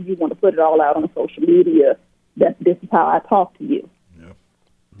hurt and you want to put it all out on social media, that this is how I talk to you. Yep.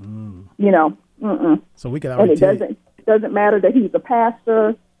 You know, So we can and already it doesn't matter that he's a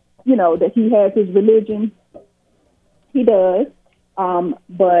pastor, you know, that he has his religion. He does,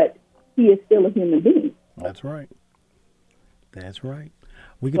 but he is still a human being. That's right. That's right.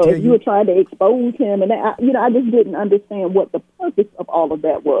 We can So tell if you were trying to expose him, and I just didn't understand what the purpose of all of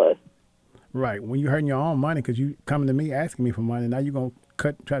that was. Right. When you're hurting your own money because you coming to me asking me for money, now you're going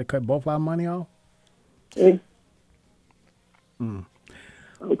to try to cut both our money off? See?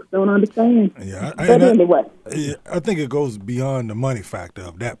 Folks don't understand. Yeah, But anyway. I think it goes beyond the money factor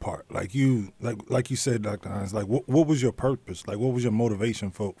of that part. Like you said, Dr. Hines, like what was your purpose? Like what was your motivation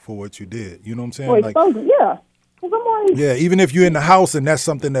for what you did? You know what I'm saying? For Like, exposing, yeah. 'Cause I'm like, yeah, even if you're in the house and that's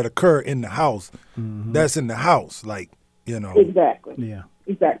something that occurred in the house, that's in the house. Like, you know. Exactly. Yeah.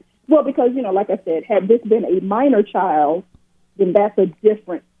 Exactly. Well, because, you know, like I said, had this been a minor child, then that's a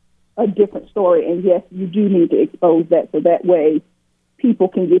different story. And yes, you do need to expose that so that way people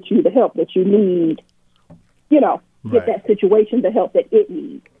can get you the help that you need, you know, get that situation the help that it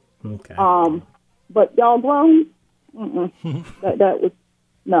needs. Okay. But y'all grown? that was,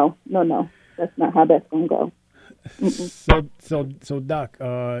 no. That's not how that's going to go. So Doc,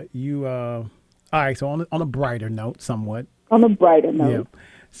 you all right, so on a brighter note somewhat. On a brighter note. Yeah.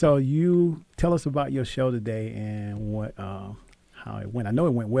 So you tell us about your show today and what how it went. I know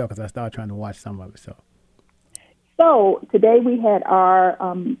it went well because I started trying to watch some of it. So today we had our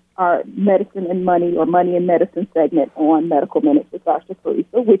medicine and money or money and medicine segment on Medical Minutes with Dr.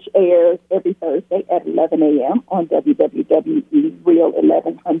 Carissa, which airs every Thursday at 11 a.m. on WWWE Real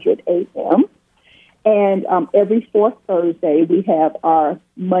 1100 AM. And every fourth Thursday, we have our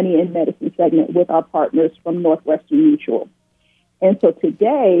money and medicine segment with our partners from Northwestern Mutual. And so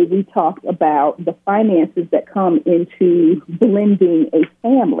today we talked about the finances that come into blending a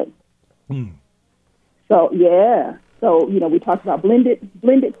family. So, yeah. So, you know, we talked about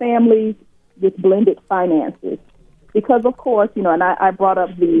blended families with blended finances. Because, of course, you know, and I brought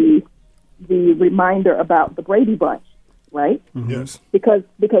up the reminder about the Brady Bunch. Right? Yes. Because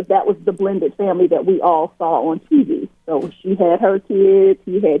that was the blended family that we all saw on TV. So she had her kids,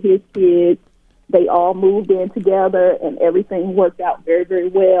 he had his kids. They all moved in together, and everything worked out very, very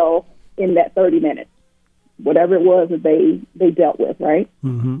well in that 30 minutes. Whatever it was that they dealt with, right?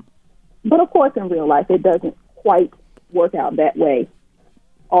 Mm-hmm. But, of course, in real life, it doesn't quite work out that way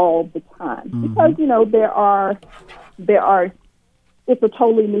all the time. Because, you know, there are it's a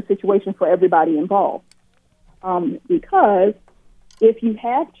totally new situation for everybody involved. Because if you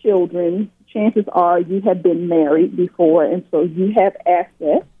have children, chances are you have been married before, and so you have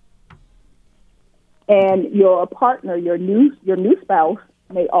assets. And your partner, your new spouse,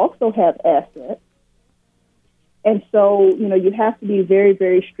 may also have assets. And so, you know, you have to be very,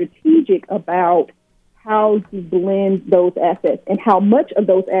 very strategic about how you blend those assets and how much of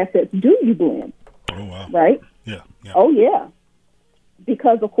those assets do you blend. Oh, wow. Right? Yeah. Oh, yeah.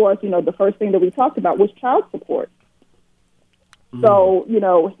 Because, of course, you know, the first thing that we talked about was child support. So, you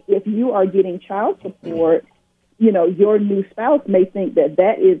know, if you are getting child support, you know, your new spouse may think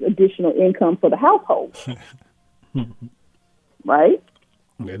that is additional income for the household. Right?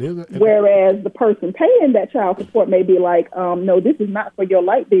 Whereas the person paying that child support may be like, no, this is not for your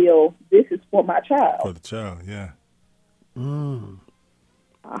light bill. This is for my child. For the child, yeah.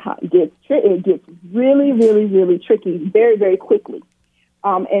 It gets really, really, really tricky very, very quickly.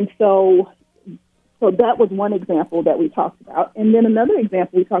 And so that was one example that we talked about. And then another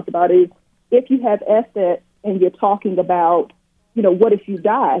example we talked about is if you have assets and you're talking about, you know, what if you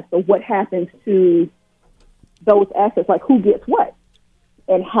die? So what happens to those assets? Like who gets what?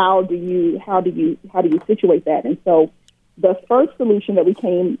 And how do you situate that? And so the first solution that we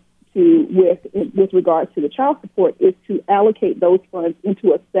came to with regards to the child support is to allocate those funds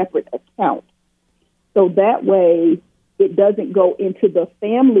into a separate account. So that way it doesn't go into the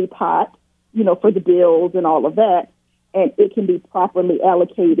family pot, you know, for the bills and all of that, and it can be properly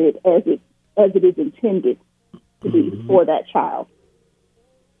allocated as it is intended to be for that child.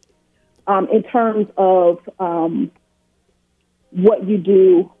 In terms of what you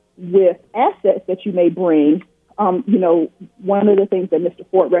do with assets that you may bring, you know, one of the things that Mr.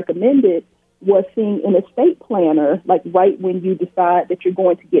 Ford recommended was seeing an estate planner, like right when you decide that you're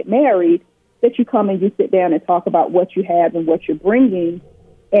going to get married, that you come and you sit down and talk about what you have and what you're bringing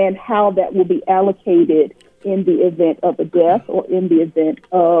and how that will be allocated in the event of a death or in the event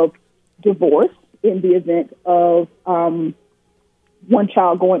of divorce in the event of one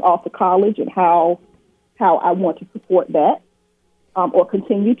child going off to college, and how I want to support that or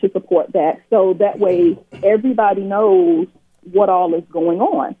continue to support that. So that way everybody knows what all is going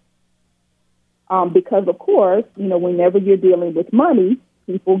on. Because, of course, whenever you're dealing with money,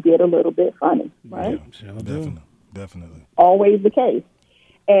 people get a little bit funny, right? Yeah, definitely. Always the case.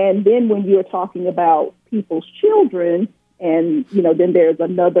 And then when you're talking about people's children, and, then there's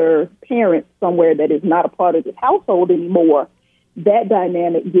another parent somewhere that is not a part of this household anymore, that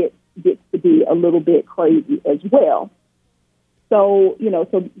dynamic gets to be a little bit crazy as well. So,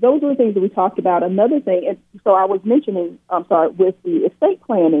 so those are the things that we talked about. Another thing, and so I was mentioning, with the estate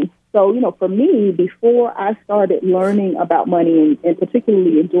planning. So, for me, before I started learning about money, and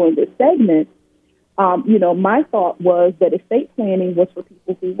particularly in doing this segment, my thought was that estate planning was for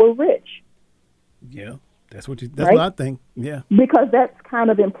people who were rich. Yeah, that's what I think. Yeah. Because that's kind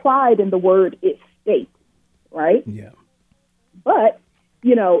of implied in the word estate, right? Yeah. But,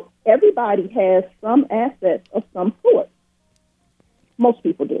 everybody has some assets of some sort. Most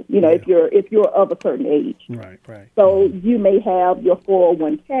people do, if you're of a certain age. Right. So you may have your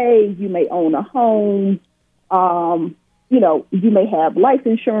 401k, you may own a home, you may have life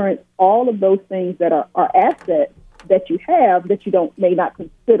insurance, all of those things that are assets that you have that you may not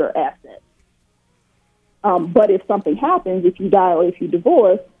consider assets. But if something happens, if you die or if you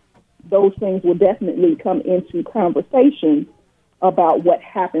divorce, those things will definitely come into conversation about what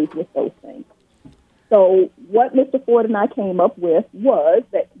happens with those things. So what Mr. Ford and I came up with was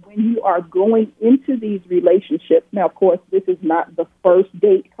that when you are going into these relationships, now, of course, this is not the first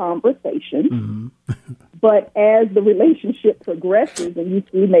date conversation, but as the relationship progresses and you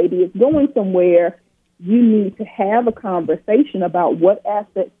see maybe it's going somewhere, you need to have a conversation about what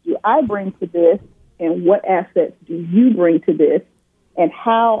assets do I bring to this and what assets do you bring to this, and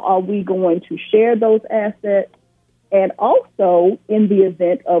how are we going to share those assets. And also, in the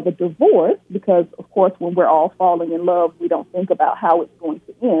event of a divorce, because, of course, when we're all falling in love, we don't think about how it's going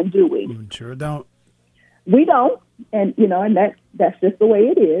to end, do we? Sure don't. We don't, and, and that's just the way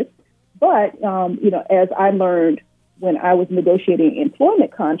it is. But, as I learned when I was negotiating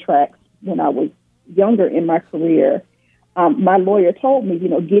employment contracts when I was younger in my career, my lawyer told me,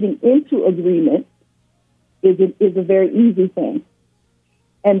 getting into agreement is a very easy thing.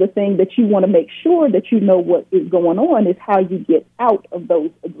 And the thing that you want to make sure that you know what is going on is how you get out of those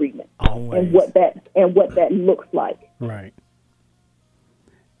agreements. Always. and what that looks like. Right.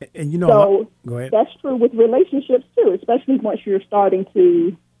 And so go ahead. That's true with relationships too, especially once you're starting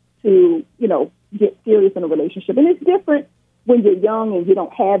to get serious in a relationship. And it's different when you're young and you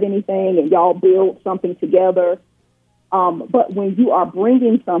don't have anything and y'all build something together. But when you are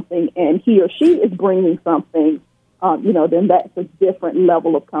bringing something and he or she is bringing something, then that's a different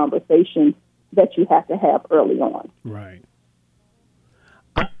level of conversation that you have to have early on. Right.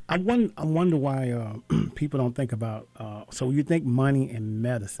 I wonder why people don't think about. So you think money and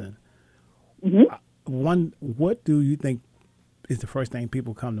medicine. Mm-hmm. What do you think is the first thing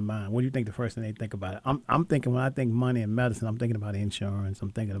people come to mind? What do you think the first thing they think about it? I'm thinking when I think money and medicine, I'm thinking about insurance.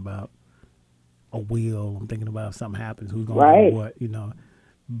 I'm thinking about a will. I'm thinking about if something happens, who's going to do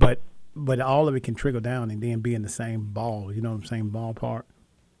what. But all of it can trickle down and then be in the same same ballpark.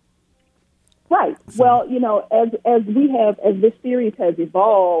 Right. So, well, as this series has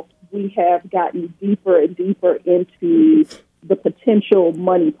evolved, we have gotten deeper and deeper into the potential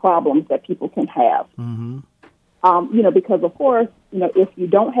money problems that people can have. Mm-hmm. Because of course, if you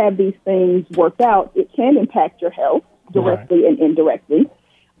don't have these things worked out, it can impact your health directly and indirectly.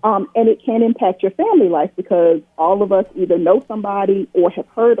 And it can impact your family life because all of us either know somebody or have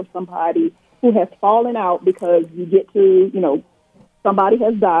heard of somebody who has fallen out because you get to, somebody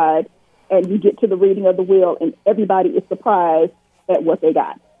has died and you get to the reading of the will and everybody is surprised at what they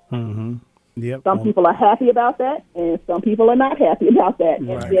got. Mm-hmm. Yep. Some people are happy about that and some people are not happy about that.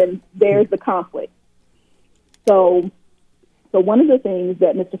 Right. And then there's the conflict. So one of the things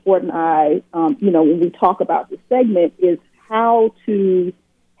that Mr. Ford and I, when we talk about this segment is how to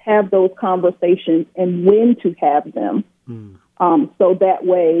have those conversations and when to have them. So that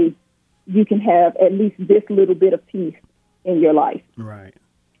way you can have at least this little bit of peace in your life. Right.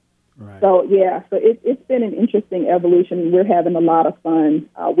 So, so it's been an interesting evolution. We're having a lot of fun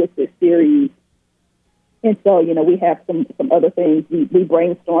with this series. And so, we have some other things. We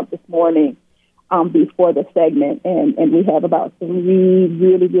brainstormed this morning before the segment, and we have about 3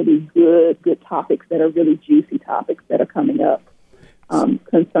 really, really good topics that are really juicy topics that are coming up.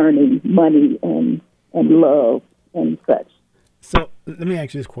 Concerning money and love and such. So let me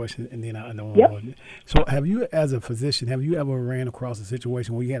ask you this question, and then I don't Yep. want to. So have you, as a physician, have you ever ran across a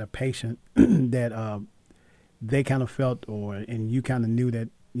situation where you had a patient that they kind of felt, and you kind of knew that,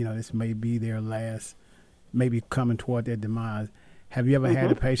 you know, this may be their last, maybe coming toward their demise? Have you ever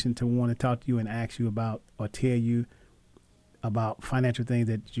had a patient to want to talk to you and ask you about, or tell you about financial things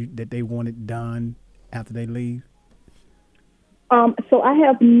that they wanted done after they leave? So I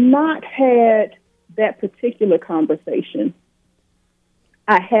have not had that particular conversation.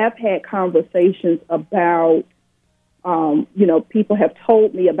 I have had conversations about, you know, people have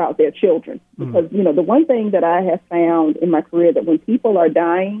told me about their children. Because, you know, the one thing that I have found in my career, that when people are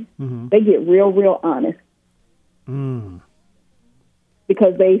dying, they get real honest.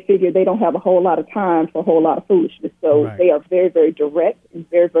 Because they figure they don't have a whole lot of time for a whole lot of foolishness. So they are very, very direct and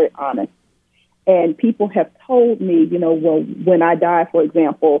very, very honest. And people have told me, you know, well, when I die, for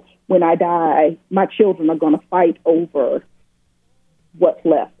example, when I die, my children are going to fight over what's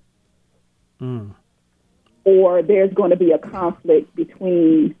left. Or there's going to be a conflict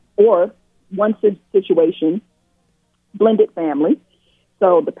between, or one situation, blended family.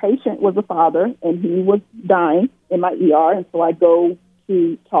 So the patient was a father, and he was dying in my ER, and so I go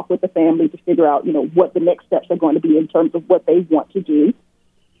to talk with the family to figure out, you know, what the next steps are going to be in terms of what they want to do.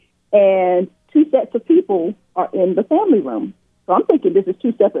 And two sets of people are in the family room. So I'm thinking this is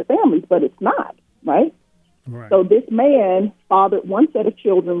two separate families, but it's not, right? So this man fathered one set of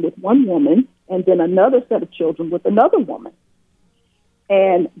children with one woman and then another set of children with another woman.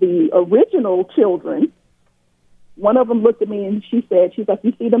 And the original children, one of them looked at me and she's like,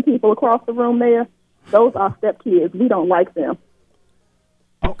 you see them people across the room there? Those are stepkids. We don't like them.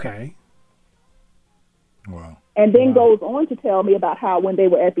 Okay. Wow. And then goes on to tell me about how when they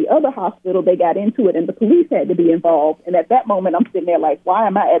were at the other hospital, they got into it and the police had to be involved. And at that moment, I'm sitting there like, why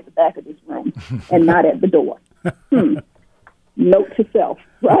am I at the back of this room and not at the door? Note to self,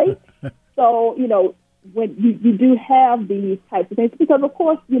 right? So, you know, when you do have these types of things, because, of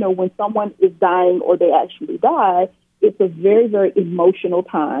course, you know, when someone is dying or they actually die, it's a very, very emotional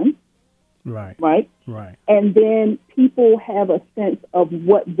time. Right. And then people have a sense of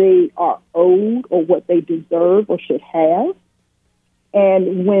what they are owed or what they deserve or should have.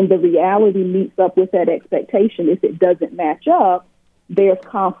 And when the reality meets up with that expectation, if it doesn't match up, there's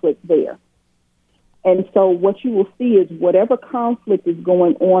conflict there. And so what you will see is whatever conflict is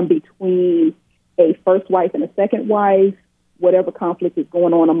going on between a first wife and a second wife, whatever conflict is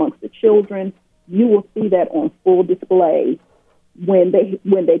going on amongst the children, you will see that on full display when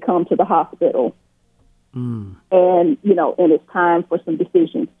they come to the hospital. And, you know, and it's time for some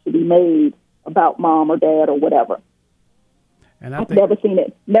decisions to be made about mom or dad or whatever. And I've never seen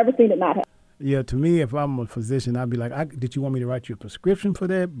it not happen. Yeah, to me, if I'm a physician, I'd be like, did you want me to write you a prescription for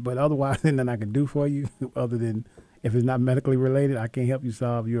that? But otherwise, then I can do for you, other than if it's not medically related, I can't help you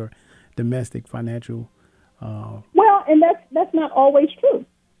solve your domestic financial. Well, and that's not always true.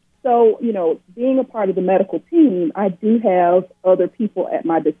 So, you know, being a part of the medical team, I do have other people at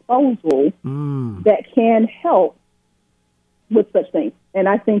my disposal that can help with such things. And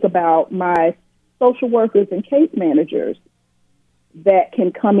I think about my social workers and case managers that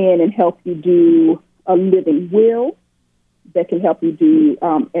can come in and help you do a living will, that can help you do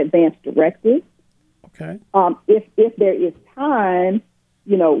advanced directives. Okay. If there is time,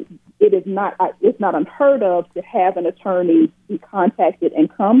 you know, it's not unheard of to have an attorney be contacted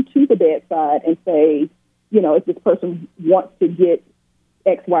and come to the bedside and say, you know, if this person wants to get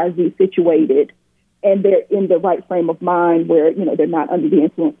XYZ situated and they're in the right frame of mind where, you know, they're not under the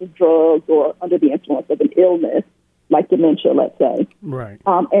influence of drugs or under the influence of an illness like dementia, let's say. Right.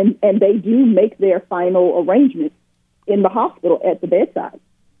 And they do make their final arrangements in the hospital at the bedside.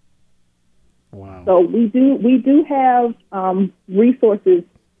 Wow. So we do have resources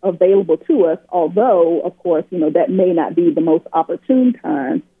available to us, although, of course, you know, that may not be the most opportune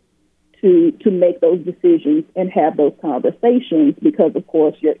time to make those decisions and have those conversations because, of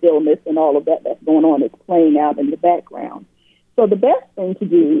course, your illness and all of that that's going on is playing out in the background. So the best thing to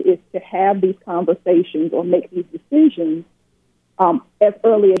do is to have these conversations or make these decisions as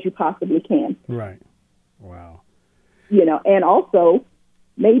early as you possibly can. Right. Wow. You know, and also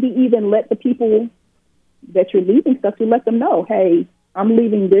maybe even let the people that you're leaving stuff to let them know, hey, I'm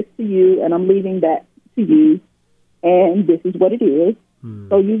leaving this to you and I'm leaving that to you, and this is what it is,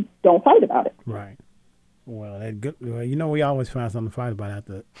 so you don't fight about it. Right. Well, you know, we always find something to fight about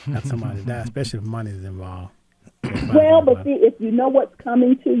after somebody dies, especially if money is involved. Well, but see, if you know what's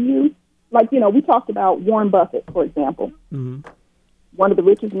coming to you, like, you know, we talked about Warren Buffett, for example, one of the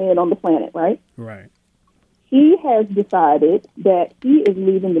richest men on the planet, right? Right. He has decided that he is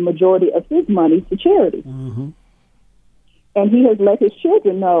leaving the majority of his money to charity. And he has let his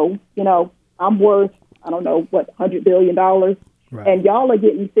children know, I'm worth, I don't know, $100 billion. Right. And y'all are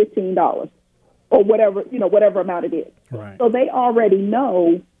getting $15 or whatever, whatever amount it is. Right. So they already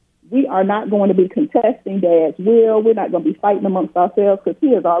know we are not going to be contesting Dad's will. We're not going to be fighting amongst ourselves because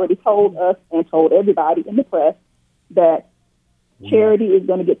he has already told us and told everybody in the press that charity is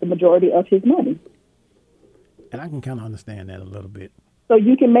going to get the majority of his money. And I can kind of understand that a little bit. So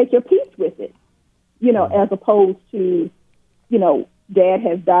you can make your peace with it, as opposed to, Dad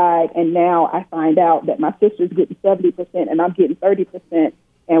has died and now I find out that my sister's getting 70% and I'm getting 30%.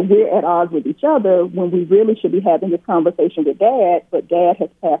 And we're at odds with each other when we really should be having this conversation with Dad, but Dad has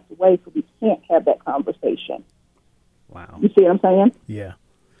passed away, so we can't have that conversation. Wow. You see what I'm saying? Yeah.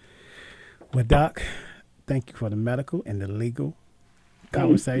 Well, Doc, thank you for the medical and the legal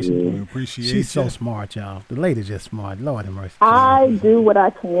conversation. We appreciate She's so smart, y'all. The lady's just smart. Lord have mercy. I do what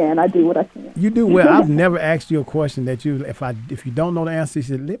I can. You do well. I've never asked you a question that if you don't know the answer, you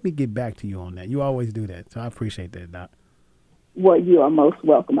said, let me get back to you on that. You always do that. So I appreciate that, Doc. Well, you are most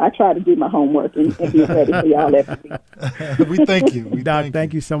welcome. I try to do my homework and be ready for y'all every week. We thank you. Doc,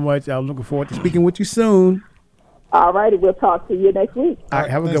 thank you so much. I'm looking forward to speaking with you soon. All righty. We'll talk to you next week. All right.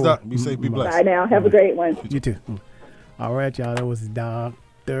 Have a good Doc. one. Be safe. Be blessed. Bye now. Have a great one. You too. All right, y'all. That was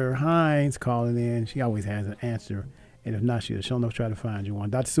Dr. Hines calling in. She always has an answer. And if not, she'll try to find you one.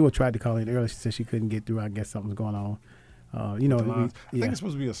 Dr. Sewell tried to call in earlier. She said she couldn't get through. I guess something's going on. I think it's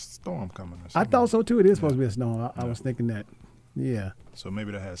supposed to be a storm coming or something. I thought so, too. It is supposed to be a storm. I was thinking that. Yeah. So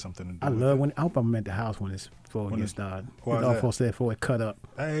maybe that has something to do I love when I hope I'm at the house when it's before it gets started. Before it cut up.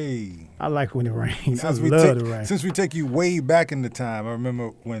 Hey. I like when it rains. I love the rain. Since we take you way back in the time, I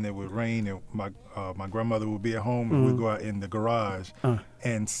remember when it would rain and my grandmother would be at home and we'd go out in the garage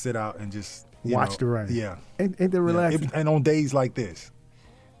and sit out and just watch the rain. Yeah. Ain't that relaxing? And on days like this.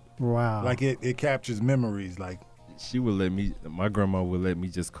 Wow. Like it captures memories. Like my grandma would let me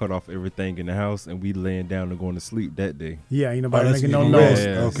just cut off everything in the house and we laying down and going to sleep that day. Yeah, ain't nobody making no noise.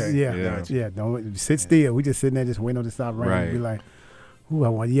 Okay. Yeah. Don't sit still. We just sitting there just waiting on it to stop raining. Right. Be like, ooh, I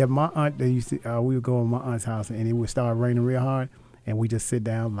want. Yeah, my aunt, they used to, we would go to my aunt's house and it would start raining real hard and we just sit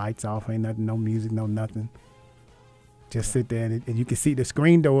down, lights off, ain't nothing, no music, no nothing. Just sit there and you can see the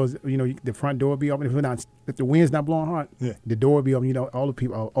screen doors, the front door will be open. If the wind's not blowing hard, the door will be open. Older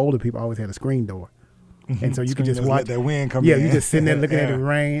people always had a screen door. And so you can just watch that wind come in. Yeah, you just sitting there looking at the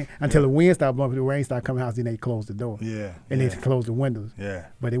rain until the wind started blowing. The rain started coming out, then they close the door. Yeah. And they close the windows. Yeah.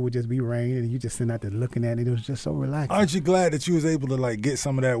 But it would just be rain, and you just sitting out there looking at it. It was just so relaxing. Aren't you glad that you was able to get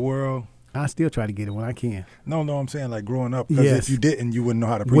some of that world? I still try to get it when I can. No, I'm saying growing up. Because if you didn't, you wouldn't know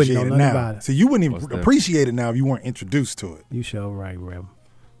how to appreciate it now. So you wouldn't even appreciate it now if you weren't introduced to it. You sure right, Reb.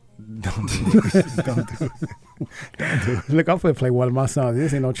 Don't do it. Don't do it. Don't do it. Look, I'm going to play one of my songs.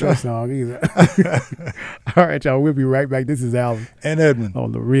 This ain't no trust song either. All right, y'all. We'll be right back. This is Alvin. And Edmund.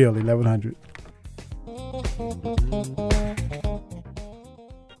 On The Real 1100.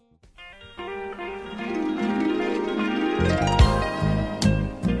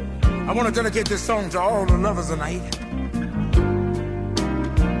 I want to dedicate this song to all the lovers tonight.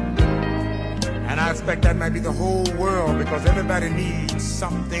 And I expect that might be the whole world because everybody needs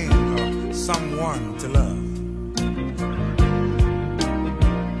something or someone to love.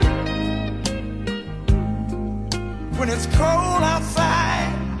 When it's cold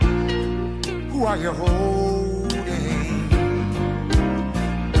outside, who are you holding?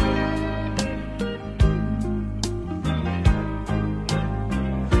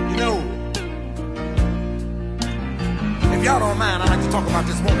 If y'all don't mind, I'd like to talk about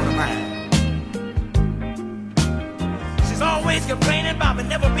this woman of mine. She's always complaining about me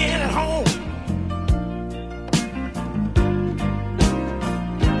never being at home.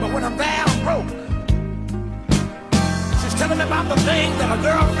 But when I'm bad, I'm broke. She's telling me about the things that her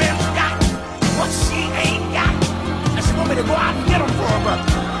girlfriend's got, what she ain't got, and she want me to go out and get them for her brother.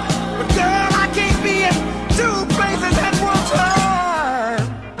 But girl, I can't be in two places at one time.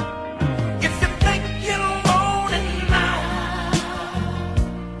 If you think you're lonely now,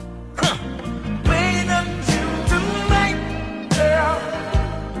 wait until tonight, girl.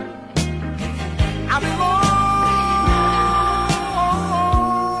 I'll be long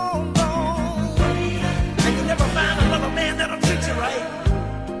gone, and you'll never find another man that'll treat you right.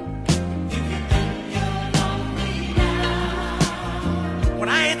 When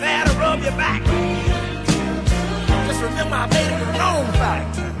I ain't there to rub your back, just remember I made it a known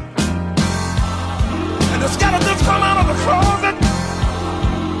fact. And the skeletons come out of the closet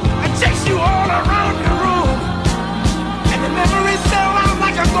and chase you all around your room. And the memories sell out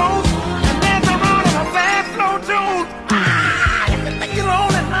like a ghost and dance around in a fast, slow tune. Ah, you can think you're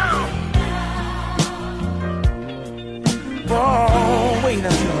lonely now.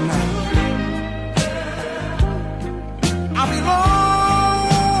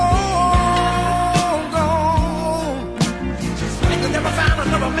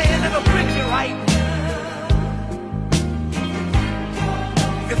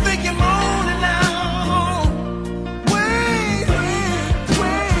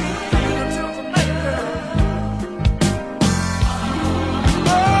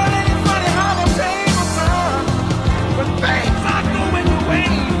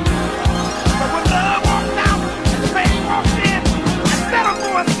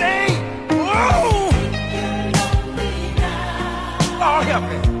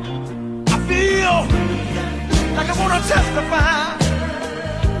 wanna testify.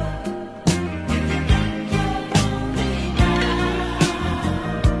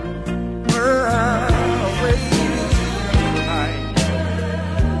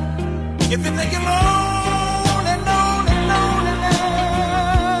 If you think you're lonely, lonely, lonely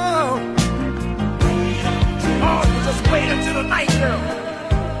now, oh, you just wait until the night, girl.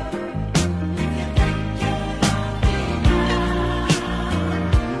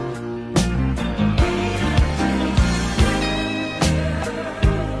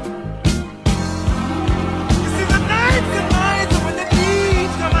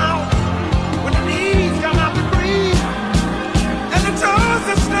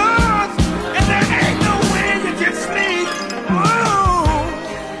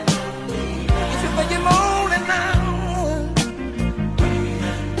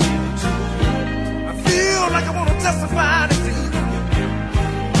 Testify this evening.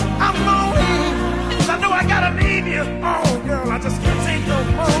 I'm lonely, 'cause I know I gotta leave you. Oh, girl, I just can't take no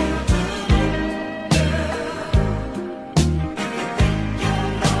more.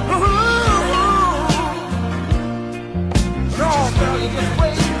 No, girl, you just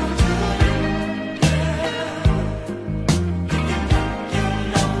wait.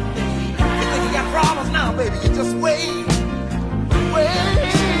 You think you got problems now, baby? You just wait.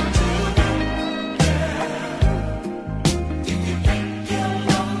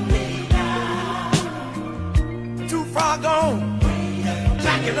 Gone,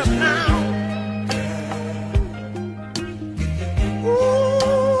 backing up now. Ooh,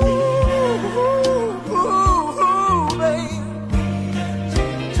 babe.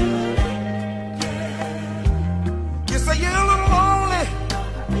 You say you're a little lonely,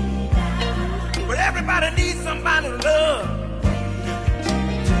 but everybody needs somebody to love.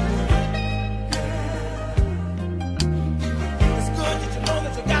 It's good that you know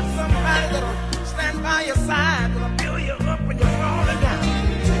that you got somebody that'll stand by your side.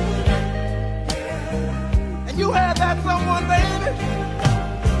 You had that someone, baby,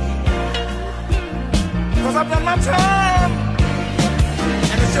 'cause I've done my time,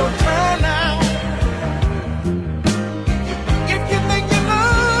 and it's your turn now. If you think you're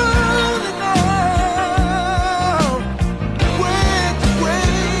lonely now, wait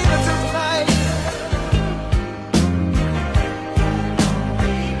until tonight.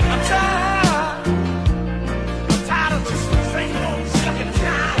 I'm tired of this same old sucking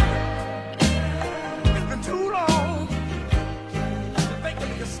time.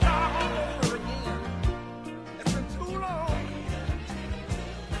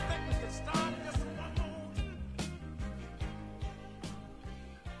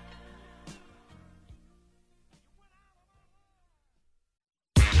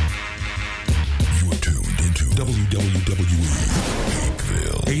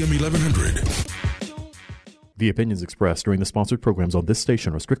 AM 1100. The opinions expressed during the sponsored programs on this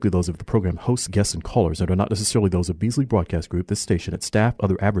station are strictly those of the program hosts, guests, and callers and are not necessarily those of Beasley Broadcast Group, this station, its staff,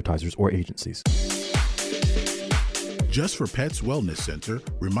 other advertisers, or agencies. Just for Pets Wellness Center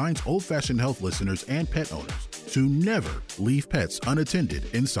reminds Old Fashioned Health listeners and pet owners to never leave pets unattended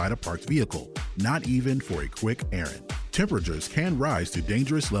inside a parked vehicle, not even for a quick errand. Temperatures can rise to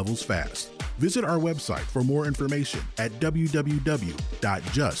dangerous levels fast. Visit our website for more information at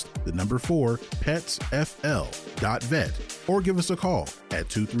www.just4petsfl.vet or give us a call at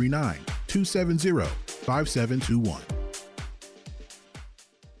 239-270-5721.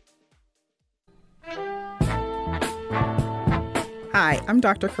 Hi, I'm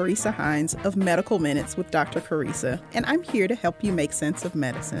Dr. Carissa Hines of Medical Minutes with Dr. Carissa, and I'm here to help you make sense of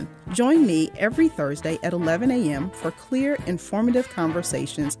medicine. Join me every Thursday at 11 a.m. for clear, informative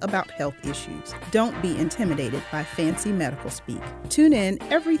conversations about health issues. Don't be intimidated by fancy medical speak. Tune in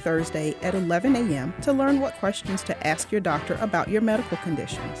every Thursday at 11 a.m. to learn what questions to ask your doctor about your medical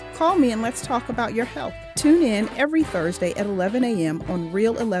conditions. Call me and let's talk about your health. Tune in every Thursday at 11 a.m. on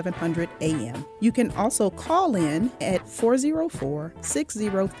Real 1100 AM. You can also call in at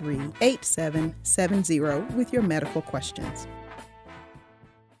 404-603-8770 with your medical questions.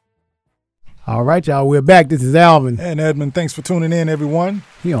 All right, y'all, we're back. This is Alvin. And Edmund, thanks for tuning in, everyone.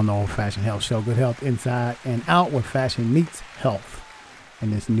 Here on the Old Fashioned Health Show, good health inside and out, where fashion meets health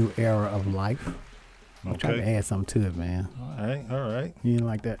in this new era of life. I'm trying to add something to it, man. All right. You didn't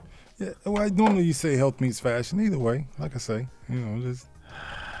like that? Yeah, well, normally you say health meets fashion. Either way, like I say, just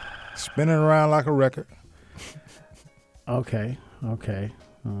spinning around like a record. Okay. All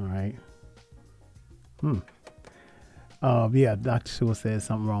right. Yeah, Dr. Sewell said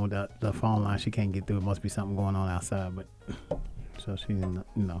something wrong with the phone line. She can't get through. It must be something going on outside, but so she didn't,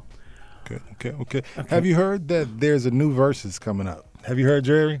 Okay. Have you heard that there's a new Versus coming up? Have you heard,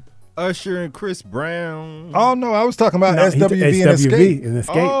 Jerry? Usher and Chris Brown. Oh no, I was talking about SWV and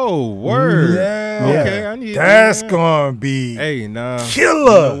Escape. Oh, word. Yeah. Okay, I need that's gonna be killer. You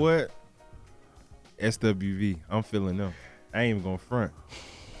know what? SWV. I'm feeling them. I ain't even gonna front.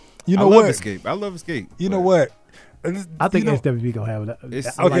 You know I what? love Escape. I love Escape. You know what? I think SWV gonna have that.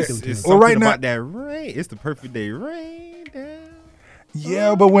 It's right now about that rain. It's the perfect day. Rain down.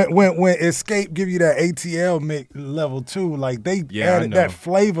 Yeah, but when Escape give you that ATL level too, like they added that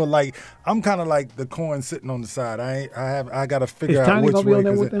flavor. Like I'm kind of like the corn sitting on the side. I got to figure out which way. Is Tiny gonna be on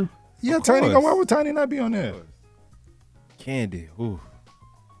there with them? Yeah, Tiny. Why would Tiny not be on there? Candy. Ooh.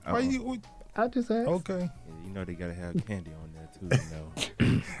 Why you? I just asked. Okay. Yeah, you know they gotta have Candy on there too.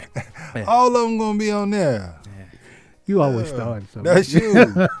 You know. All of them gonna be on there. You always start. So. That's you.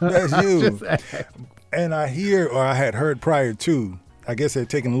 That's you. And I hear, or I had heard prior to, I guess they're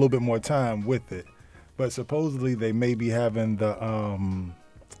taking a little bit more time with it, but supposedly they may be having the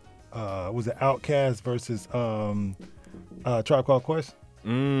was it Outkast versus Tribe Called Quest?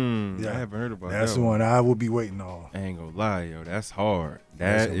 Yeah, I haven't heard about that. That's the one I will be waiting on. I ain't gonna lie, yo, that's hard.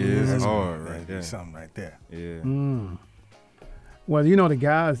 That is hard right there. Something right there. Yeah. Well, you know the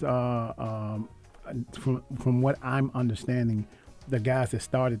guys from what I'm understanding, the guys that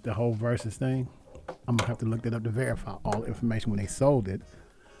started the whole Versus thing, I'm gonna have to look that up to verify all the information when they sold it.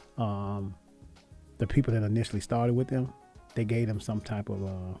 The people that initially started with them, they gave them some type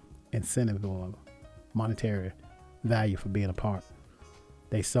of incentive or monetary value for being a part.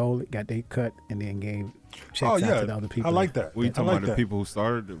 They sold it, got their cut, and then gave checks out to the other people. I like that. Were you talking about the people who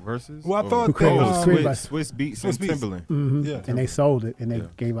started the Versus? Well, I thought they Swiss Beats and Timberland. Mm-hmm. Yeah, and they sold it, and they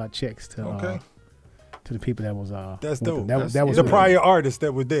gave out checks to the people that was. That's dope. That was the prior artists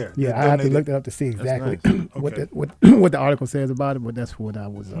that were there. Yeah, I have to look that up to see exactly what the article says about it, but that's what I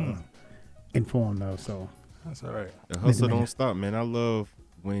was informed of. So that's all right. The hustle don't stop, man. I love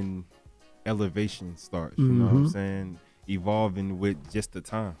when elevation starts. You know what I'm saying? Evolving with just the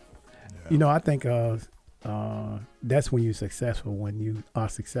time. You know, I think that's when you're successful. When you are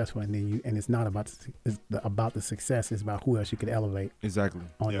successful, and then it's not about about the success. It's about who else you could elevate. Exactly.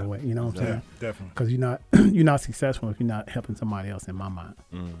 On your way. You know what I'm saying? Definitely. Because you're not successful if you're not helping somebody else. In my mind,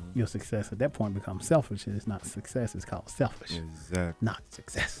 your success at that point becomes selfish. It's not success. It's called selfish. Exactly. Not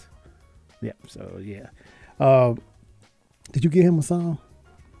success. Yeah. So yeah. Did you get him a song?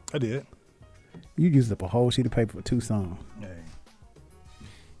 I did. You used up a whole sheet of paper for 2 songs.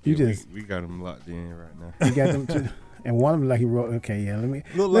 Yeah, we got them locked in right now. You got them too, and one of them like he wrote. Okay, yeah. Let me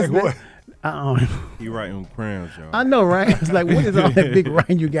look like what? He writing crayons, y'all. I know, right? It's like, what is all that big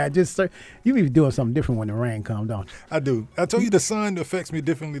rain you got? You be doing something different when the rain comes, don't you? I do. I told you the sun affects me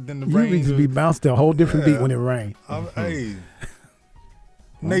differently than the rain. You be bounced to a whole different beat when it rains. Hey,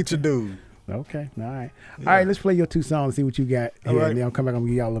 nature dude. Okay, all right. Yeah. All right, let's play your 2 songs and see what you got. All right. And then I'll come back and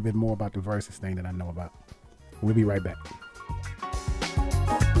give y'all a little bit more about the Versus thing that I know about. We'll be right back.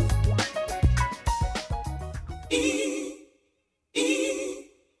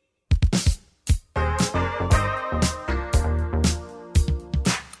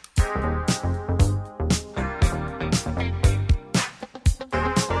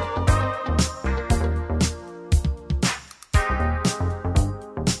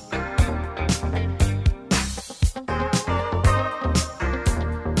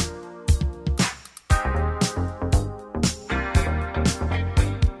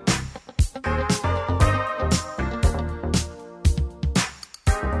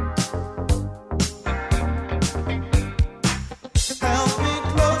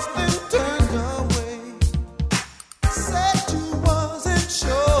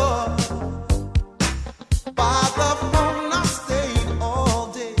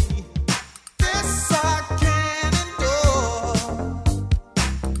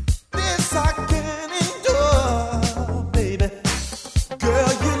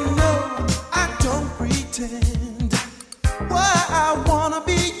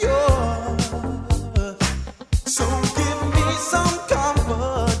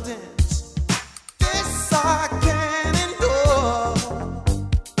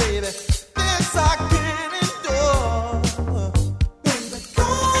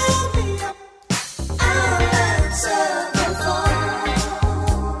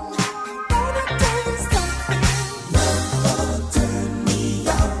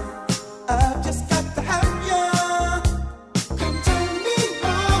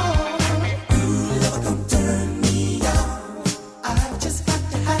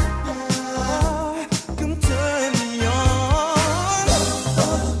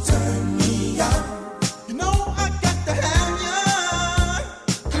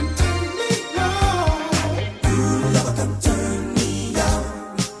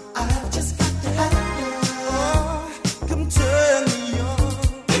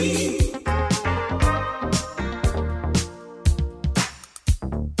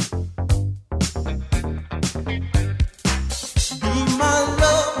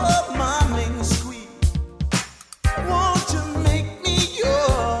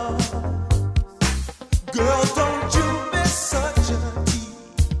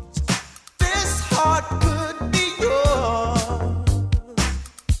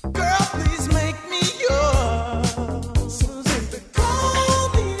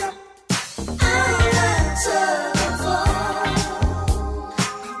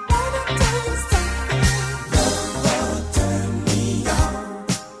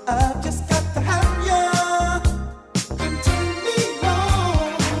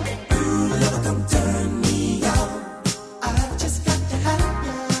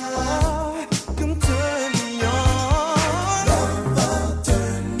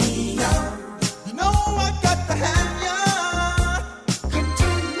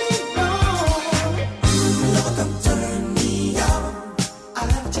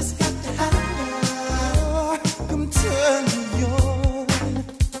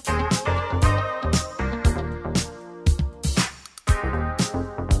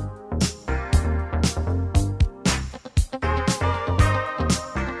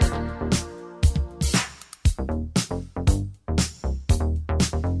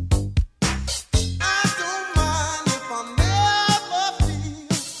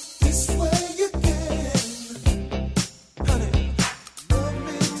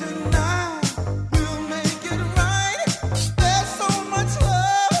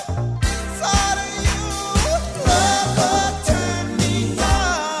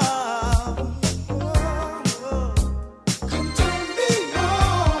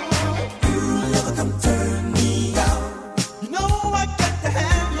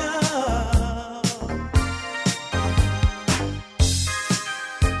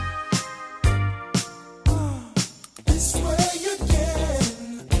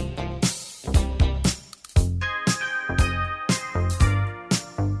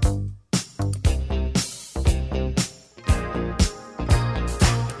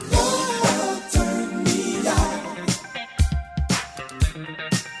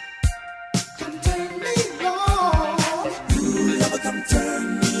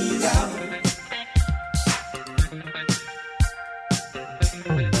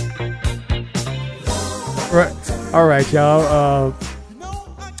 All right, y'all.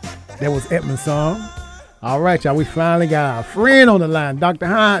 That was Edmund's song. All right, y'all. We finally got our friend on the line,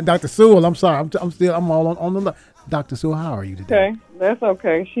 Dr. Sewell. I'm sorry. I'm all on the line. Dr. Sewell, how are you today? Okay, that's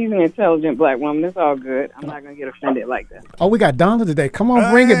okay. She's an intelligent black woman. That's all good. I'm not gonna get offended like that. Oh, we got Donna today. Come on,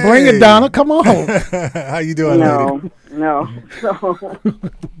 bring it, Donna. Come on. How you doing, lady? No. So,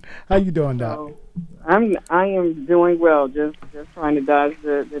 how you doing, Doc? So, I am doing well. Just trying to dodge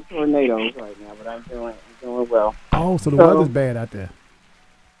the tornadoes right now, but I'm doing well. Oh, so the weather's bad out there.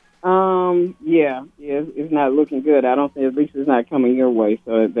 Yeah, it's not looking good. I don't think, at least it's not coming your way,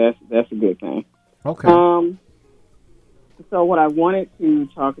 so that's a good thing. Okay. So what I wanted to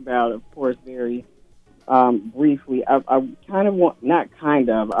talk about, of course, very briefly, I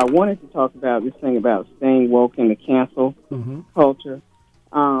wanted to talk about this thing about staying woke in the cancel culture.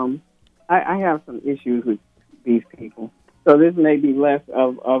 I have some issues with these people. So this may be less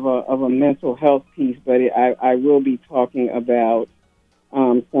of a mental health piece, but I will be talking about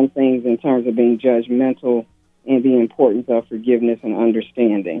some things in terms of being judgmental and the importance of forgiveness and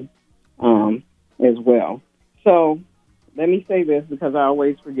understanding as well. So let me say this because I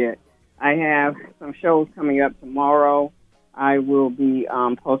always forget. I have some shows coming up tomorrow. I will be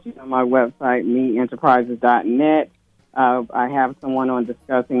posting on my website, meenterprises.net. I have someone on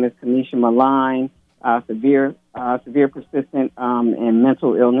discussing this Kanisha Malign, severe persistent and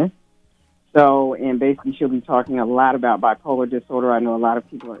mental illness. So, and basically she'll be talking a lot about bipolar disorder. I know a lot of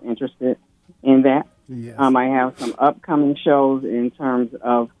people are interested in that. Yes. I have some upcoming shows in terms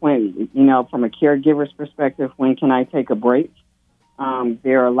of when, from a caregiver's perspective, when can I take a break?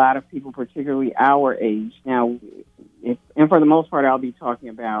 There are a lot of people, particularly our age. Now, and for the most part, I'll be talking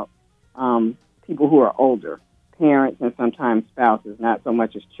about people who are older, parents and sometimes spouses, not so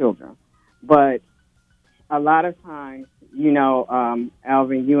much as children. But a lot of times,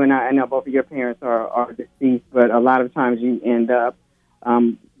 Alvin, you and I know both of your parents are deceased, but a lot of times you end up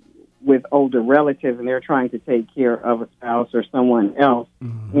with older relatives and they're trying to take care of a spouse or someone else,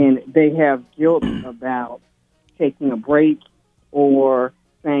 and they have guilt about taking a break or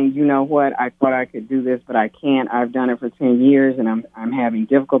saying, you know what, I thought I could do this, but I can't. I've done it for 10 years, and I'm having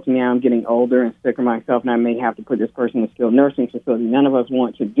difficulty now. I'm getting older and sicker myself, and I may have to put this person in a skilled nursing facility. None of us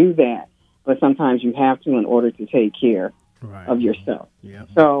want to do that, but sometimes you have to in order to take care of yourself. Yeah.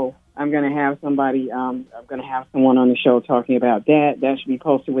 So I'm going to have somebody, I'm going to have someone on the show talking about that. That should be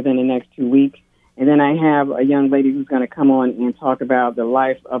posted within the next 2 weeks. And then I have a young lady who's going to come on and talk about the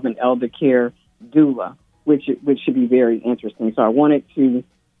life of an elder care doula, which should be very interesting. So I wanted to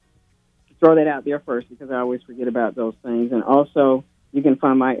throw that out there first because I always forget about those things. And also, you can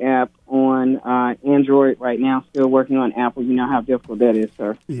find my app on Android right now, still working on Apple. You know how difficult that is,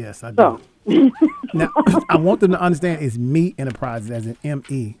 sir. Yes, I do. So. Now, I want them to understand it's Me Enterprises, as in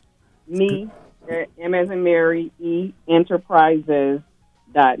M-E. Me, M as in Mary, E,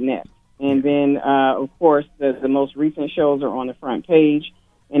 Enterprises.net. And then, of course, the most recent shows are on the front page.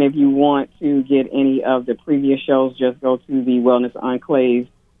 And if you want to get any of the previous shows, just go to the Wellness Enclave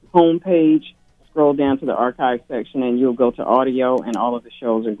homepage, scroll down to the archive section, and you'll go to audio, and all of the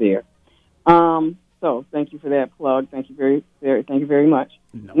shows are there. So thank you for that plug. Thank you very much.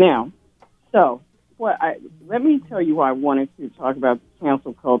 No. Now, so let me tell you why I wanted to talk about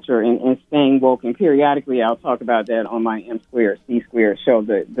cancel culture and staying woke, and periodically I'll talk about that on my M2, C2 show,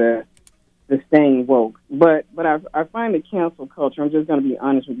 the staying woke. But I find the cancel culture, I'm just going to be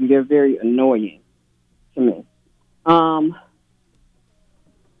honest with you, they're very annoying to me.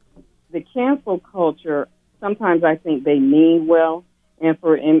 The cancel culture, sometimes I think they mean well, and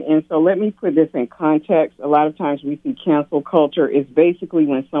so let me put this in context. A lot of times we see cancel culture is basically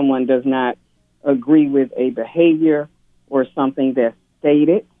when someone does not agree with a behavior or something that's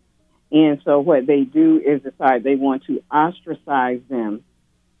stated, and so what they do is decide they want to ostracize them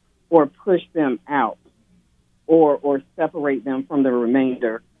or push them out or separate them from the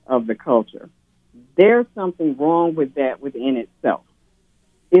remainder of the culture. There's something wrong with that within itself.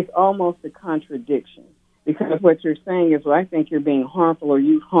 It's almost a contradiction because what you're saying is, well, I think you're being harmful or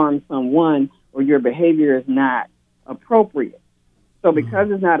you've harmed someone or your behavior is not appropriate. So because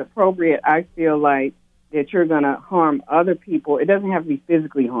it's not appropriate, I feel like that you're going to harm other people. It doesn't have to be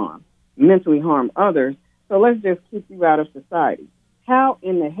physically harm, mentally harm others. So let's just kick you out of society. How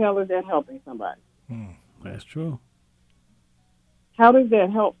in the hell is that helping somebody? That's true. How does that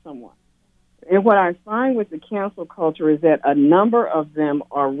help someone? And what I find with the cancel culture is that a number of them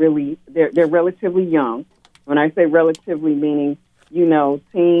are really, they're relatively young. When I say relatively, meaning,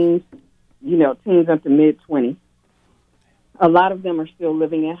 teens up to mid-20s. A lot of them are still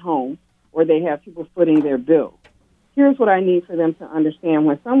living at home or they have people footing their bills. Here's what I need for them to understand.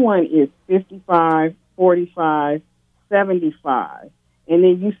 When someone is 55, 45, 75, and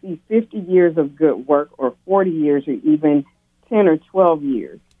then you see 50 years of good work or 40 years or even 10 or 12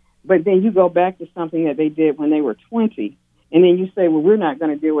 years. But then you go back to something that they did when they were 20, and then you say, well, we're not going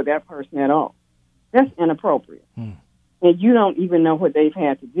to deal with that person at all. That's inappropriate. And you don't even know what they've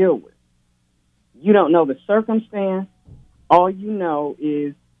had to deal with. You don't know the circumstance. All you know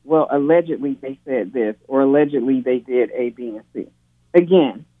is, well, allegedly they said this, or allegedly they did A, B, and C.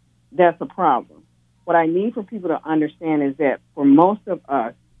 Again, that's a problem. What I need for people to understand is that for most of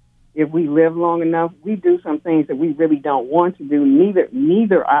us, if we live long enough, we do some things that we really don't want to do.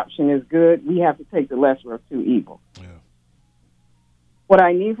 Neither option is good. We have to take the lesser of two evils. Yeah. What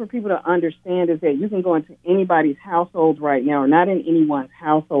I need for people to understand is that you can go into anybody's household right now, or not in anyone's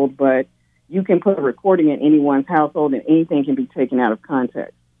household, but you can put a recording in anyone's household and anything can be taken out of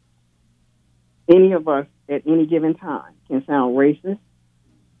context. Any of us at any given time can sound racist,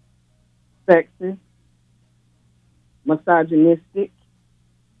 sexist, misogynistic,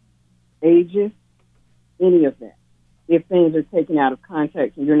 ageist, any of that, if things are taken out of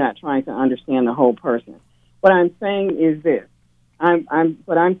context and you're not trying to understand the whole person. What I'm saying is this.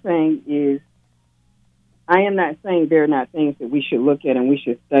 What I'm saying is, I am not saying there are not things that we should look at and we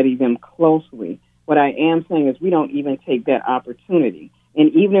should study them closely. What I am saying is we don't even take that opportunity.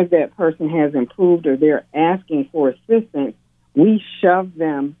 And even if that person has improved or they're asking for assistance, we shove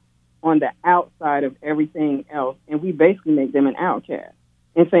them on the outside of everything else, and we basically make them an outcast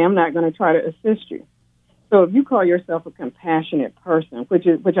and say, I'm not going to try to assist you. So if you call yourself a compassionate person, which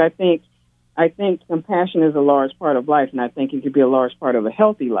I think compassion is a large part of life, and I think it could be a large part of a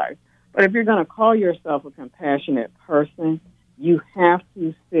healthy life. But if you're going to call yourself a compassionate person, you have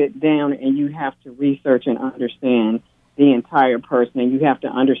to sit down and you have to research and understand the entire person, and you have to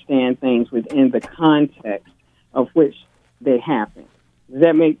understand things within the context of which they happen. Does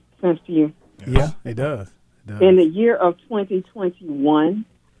that make sense to you? Yeah, it does. In the year of 2021,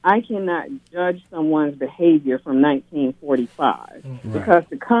 I cannot judge someone's behavior from 1945 because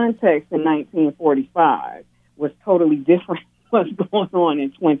the context in 1945 was totally different from what's going on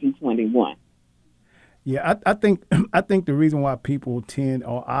in 2021. Yeah, I think the reason why people tend,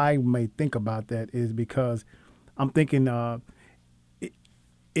 or I may think about that, is because I'm thinking the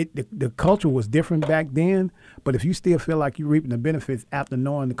culture was different back then, but if you still feel like you're reaping the benefits after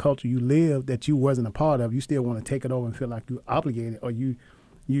knowing the culture you lived that you wasn't a part of, you still want to take it over and feel like you're obligated, or you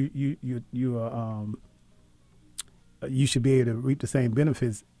should be able to reap the same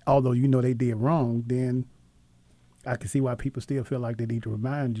benefits, although you know they did wrong. Then I can see why people still feel like they need to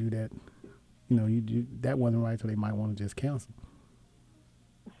remind you that you that wasn't right, so they might want to just cancel.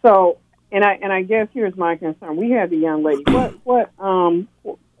 So, and I guess here's my concern. We had the young lady.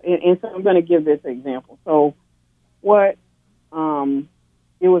 And so I'm going to give this example. So, it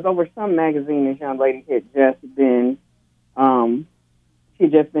was over some magazine. This young lady had just been,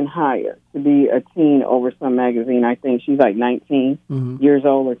 she'd just been hired to be a teen over some magazine. I think she's like 19 years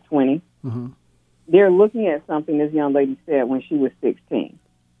old or 20. Mm-hmm. They're looking at something this young lady said when she was 16.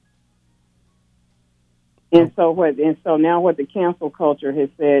 And so now what the cancel culture has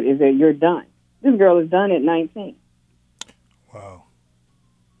said is that you're done. This girl is done at 19. Wow.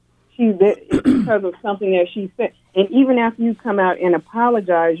 It's because of something that she said. And even after you come out and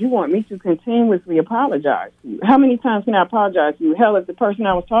apologize, you want me to continuously apologize to you. How many times can I apologize to you? Hell, if the person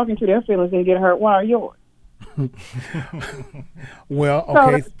I was talking to, their feelings didn't get hurt, why are yours? Well,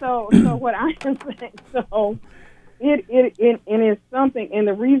 okay. So what I am saying, it is something, and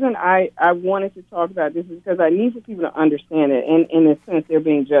the reason I wanted to talk about this is because I need for people to understand it, and in a sense they're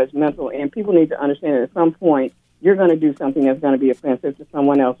being judgmental, and people need to understand that at some point you're going to do something that's going to be offensive to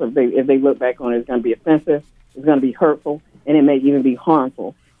someone else. If they look back on it, it's going to be offensive, it's going to be hurtful, and it may even be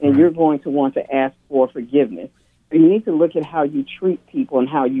harmful, and you're going to want to ask for forgiveness. So you need to look at how you treat people and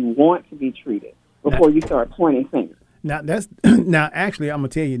how you want to be treated before you start pointing fingers. Now actually, I'm gonna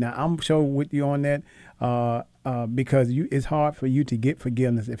tell you now. I'm sure with you on that because it's hard for you to get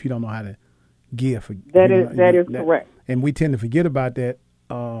forgiveness if you don't know how to give. That is correct. And we tend to forget about that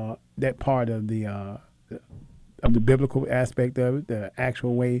that part of the biblical aspect of it, the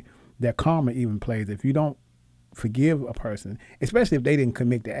actual way that karma even plays. If you don't forgive a person, especially if they didn't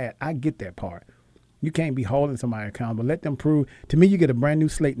commit the act, I get that part. You can't be holding somebody accountable. Let them prove. To me, you get a brand new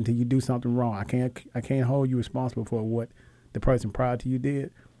slate until you do something wrong. I can't hold you responsible for what the person prior to you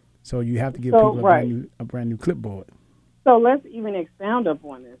did. So you have to give people a brand new clipboard. So let's even expound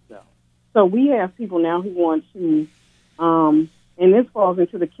upon this, though. So we have people now who want to, and this falls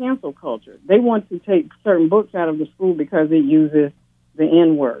into the cancel culture. They want to take certain books out of the school because it uses the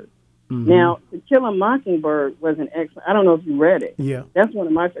N-word. Mm-hmm. Now, To Kill a Mockingbird was an excellent. I don't know if you read it. Yeah, that's one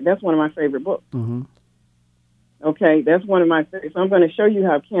of my favorite books. Mm-hmm. Okay, that's one of my favorites. So I'm going to show you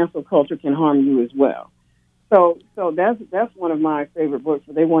how cancel culture can harm you as well. So that's one of my favorite books,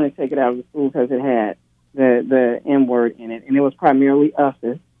 but they want to take it out of the school because it had the N word in it, and it was primarily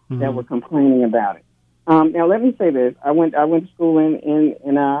users that were complaining about it. Now let me say this: I went to school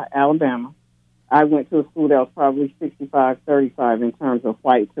in Alabama. I went to a school that was probably 65-35 in terms of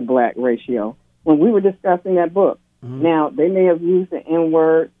white to black ratio. When we were discussing that book, now they may have used the N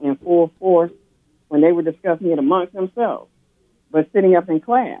word in full force when they were discussing it amongst themselves, but sitting up in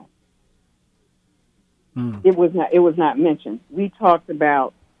class, it was not mentioned. We talked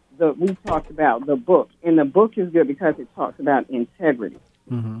about the book, and the book is good because it talks about integrity,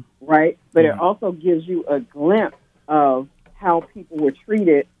 right? But it also gives you a glimpse of how people were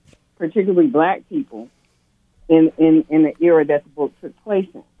treated, particularly black people, in the era that the book took place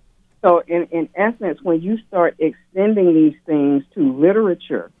in. So, in essence, when you start extending these things to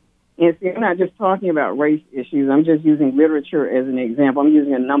literature. And see, I'm not just talking about race issues. I'm just using literature as an example. I'm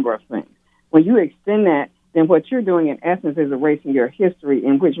using a number of things. When you extend that, then what you're doing, in essence, is erasing your history,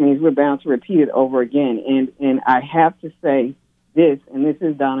 and which means we're bound to repeat it over again. And I have to say this, and this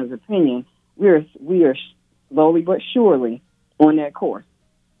is Donna's opinion, we are slowly but surely on that course.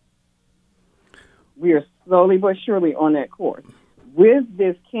 We are slowly but surely on that course. With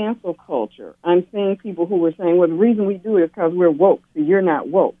this cancel culture, I'm seeing people who were saying, well, the reason we do it is because we're woke. So you're not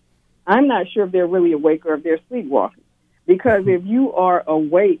woke. I'm not sure if they're really awake or if they're sleepwalking. Because if you are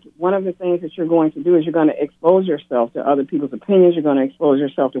awake, one of the things that you're going to do is you're going to expose yourself to other people's opinions. You're going to expose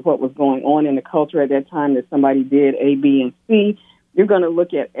yourself to what was going on in the culture at that time that somebody did A, B, and C. You're going to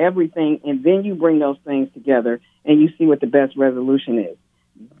look at everything, and then you bring those things together, and you see what the best resolution is.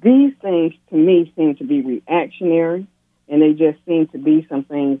 These things, to me, seem to be reactionary, and they just seem to be some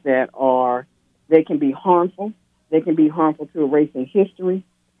things that they can be harmful. They can be harmful to erasing history.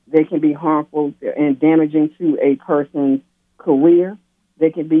 They can be harmful and damaging to a person's career. They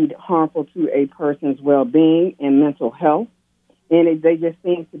can be harmful to a person's well-being and mental health. And they just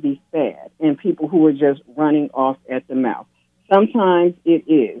seem to be sad and people who are just running off at the mouth. Sometimes it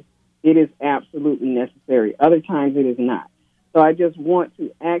is. It is absolutely necessary. Other times it is not. So I just want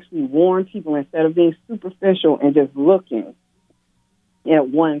to actually warn people, instead of being superficial and just looking at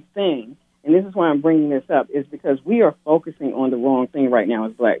one thing, and this is why I'm bringing this up, is because we are focusing on the wrong thing right now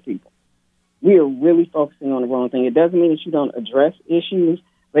as black people. We are really focusing on the wrong thing. It doesn't mean that you don't address issues,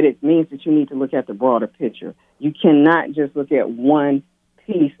 but it means that you need to look at the broader picture. You cannot just look at one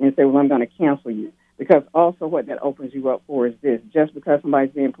piece and say, well, I'm going to cancel you. Because also what that opens you up for is this. Just because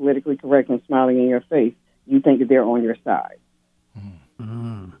somebody's being politically correct and smiling in your face, you think that they're on your side.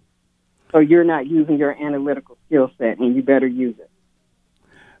 So you're not using your analytical skill set, and you better use it.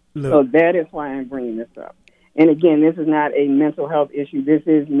 Look. So that is why I'm bringing this up. And again, this is not a mental health issue. This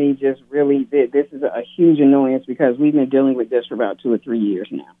is me just really, this is a huge annoyance because we've been dealing with this for about 2 or 3 years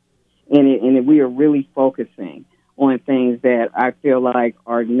now. And we are really focusing on things that I feel like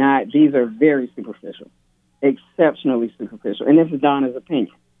are not, these are very superficial, exceptionally superficial. And this is Donna's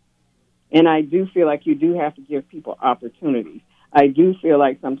opinion. And I do feel like you do have to give people opportunities. I do feel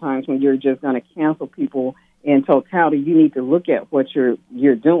like sometimes when you're just going to cancel people in totality, you need to look at what you're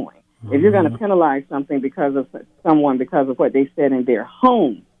doing. If you're going to penalize something because of what they said in their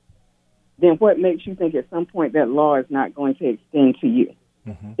home, then what makes you think at some point that law is not going to extend to you?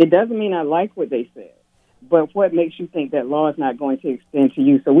 It doesn't mean I like what they said, but what makes you think that law is not going to extend to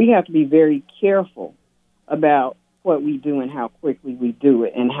you? So we have to be very careful about what we do and how quickly we do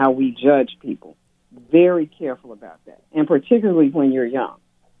it and how we judge people. Very careful about that, and particularly when you're young.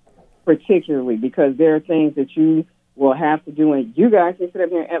 Particularly because there are things that you will have to do, and you guys can sit up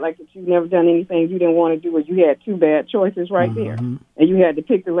there and act like that you've never done anything you didn't want to do, or you had 2 bad choices right there, and you had to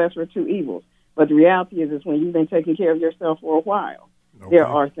pick the lesser of 2 evils. But the reality is when you've been taking care of yourself for a while, there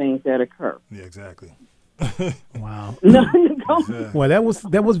are things that occur. Yeah, exactly. Wow. Well,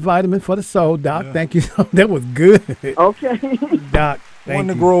 that was vitamin for the soul, Doc. Yeah. Thank you. That was good. Okay. Doc, thank one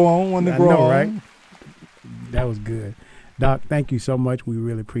to you. grow on, one to grow on. Right? That was good. Doc, thank you so much. We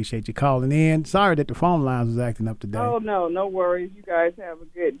really appreciate you calling in. Sorry that the phone lines was acting up today. Oh, no worries. You guys have a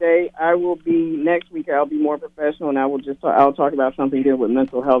good day. I will be, next week I'll be more professional, and I'll talk about something dealing with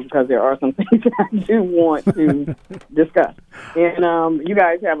mental health because there are some things that I do want to discuss. And you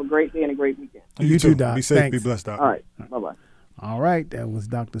guys have a great day and a great weekend. You too, Doc. Be safe, Thanks. be blessed, Doc. All right, bye-bye. All right, that was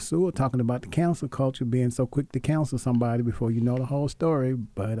Dr. Sewell talking about the cancel culture, being so quick to cancel somebody before you know the whole story.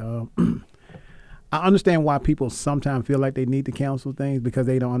 But I understand why people sometimes feel like they need to cancel things because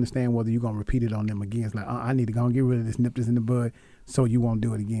they don't understand whether you're going to repeat it on them again. It's like, I need to go and get rid of this, nip this in the bud so you won't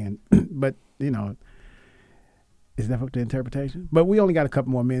do it again. But, Is that up to interpretation? But we only got a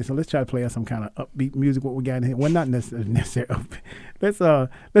couple more minutes, so let's try to play us some kind of upbeat music. What we got in here? Well, not necessarily upbeat.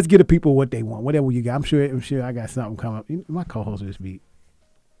 Let's give the people what they want. Whatever you got. I'm sure I got something coming up. My co-host of this beat.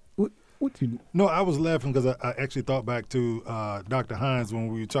 No, I was laughing because I actually thought back to Dr. Hines when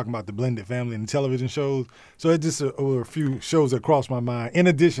we were talking about the blended family and the television shows. So it just were a few shows that crossed my mind, in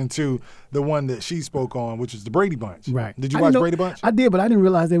addition to the one that she spoke on, which is the Brady Bunch. Right. Did you watch Brady Bunch? I did, but I didn't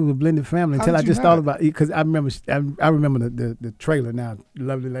realize they was a blended family until I just thought about it. Because I remember the trailer now.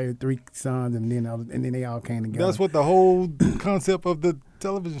 Lovely lady, 3 sons, and then they all came together. That's what the whole concept of the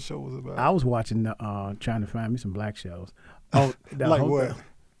television show was about. I was watching trying to find me some black shows. Oh, like what?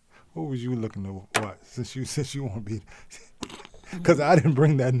 What was you looking to watch since you want to be? Because I didn't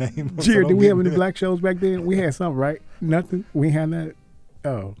bring that name up. Jared, did we have any black shows back then? We had something, right? Nothing? We had that?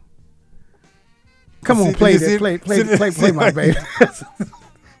 Oh. Come on, play that. Play my baby.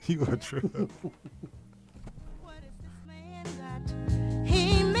 You are true.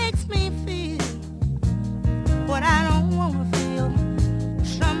 He makes me feel what I don't want to feel.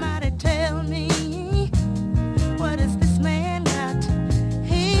 Somebody tell me, what is this man got?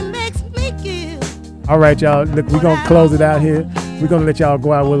 All right, y'all. Look, we're going to close it out here. We're going to let y'all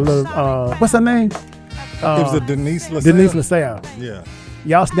go out with a little, what's her name? It was a Denise LaSalle. Denise LaSalle. Yeah.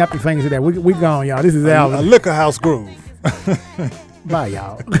 Y'all snap your fingers at that. We gone, y'all. This is Alvin. A Liquor House Groove. Bye,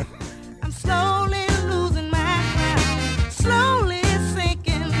 y'all. I'm slowly losing my ground, slowly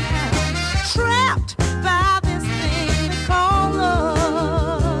sinking down, trapped by this thing they call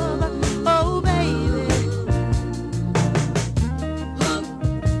love. Oh, baby.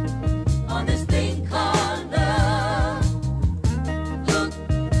 Hooked on this thing called love. Hooked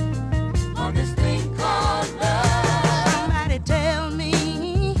on this thing called love. Somebody tell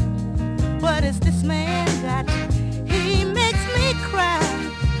me, what is this man got? He makes me cry.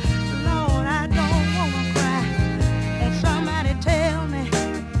 Lord, I don't want to cry. Won't somebody tell me,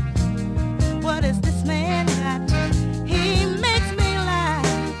 what is this man got? He makes me lie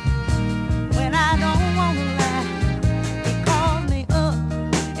when I don't want to lie. He calls me up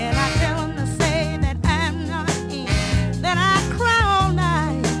and I tell him to say that I'm not in. Then I cry all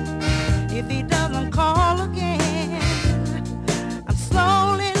night if he doesn't call again. I'm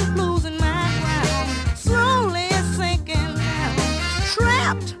slowly losing my ground, slowly sinking down,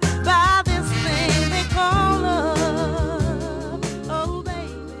 trapped by this thing they call love. Oh, baby.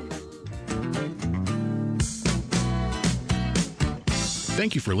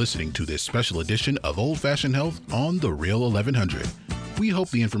 Thank you for listening to this special edition of Old Fashioned Health on The Real 1100. We hope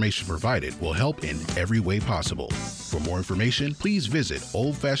the information provided will help in every way possible. For more information, please visit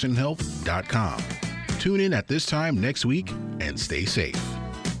oldfashionedhealth.com. Tune in at this time next week and stay safe.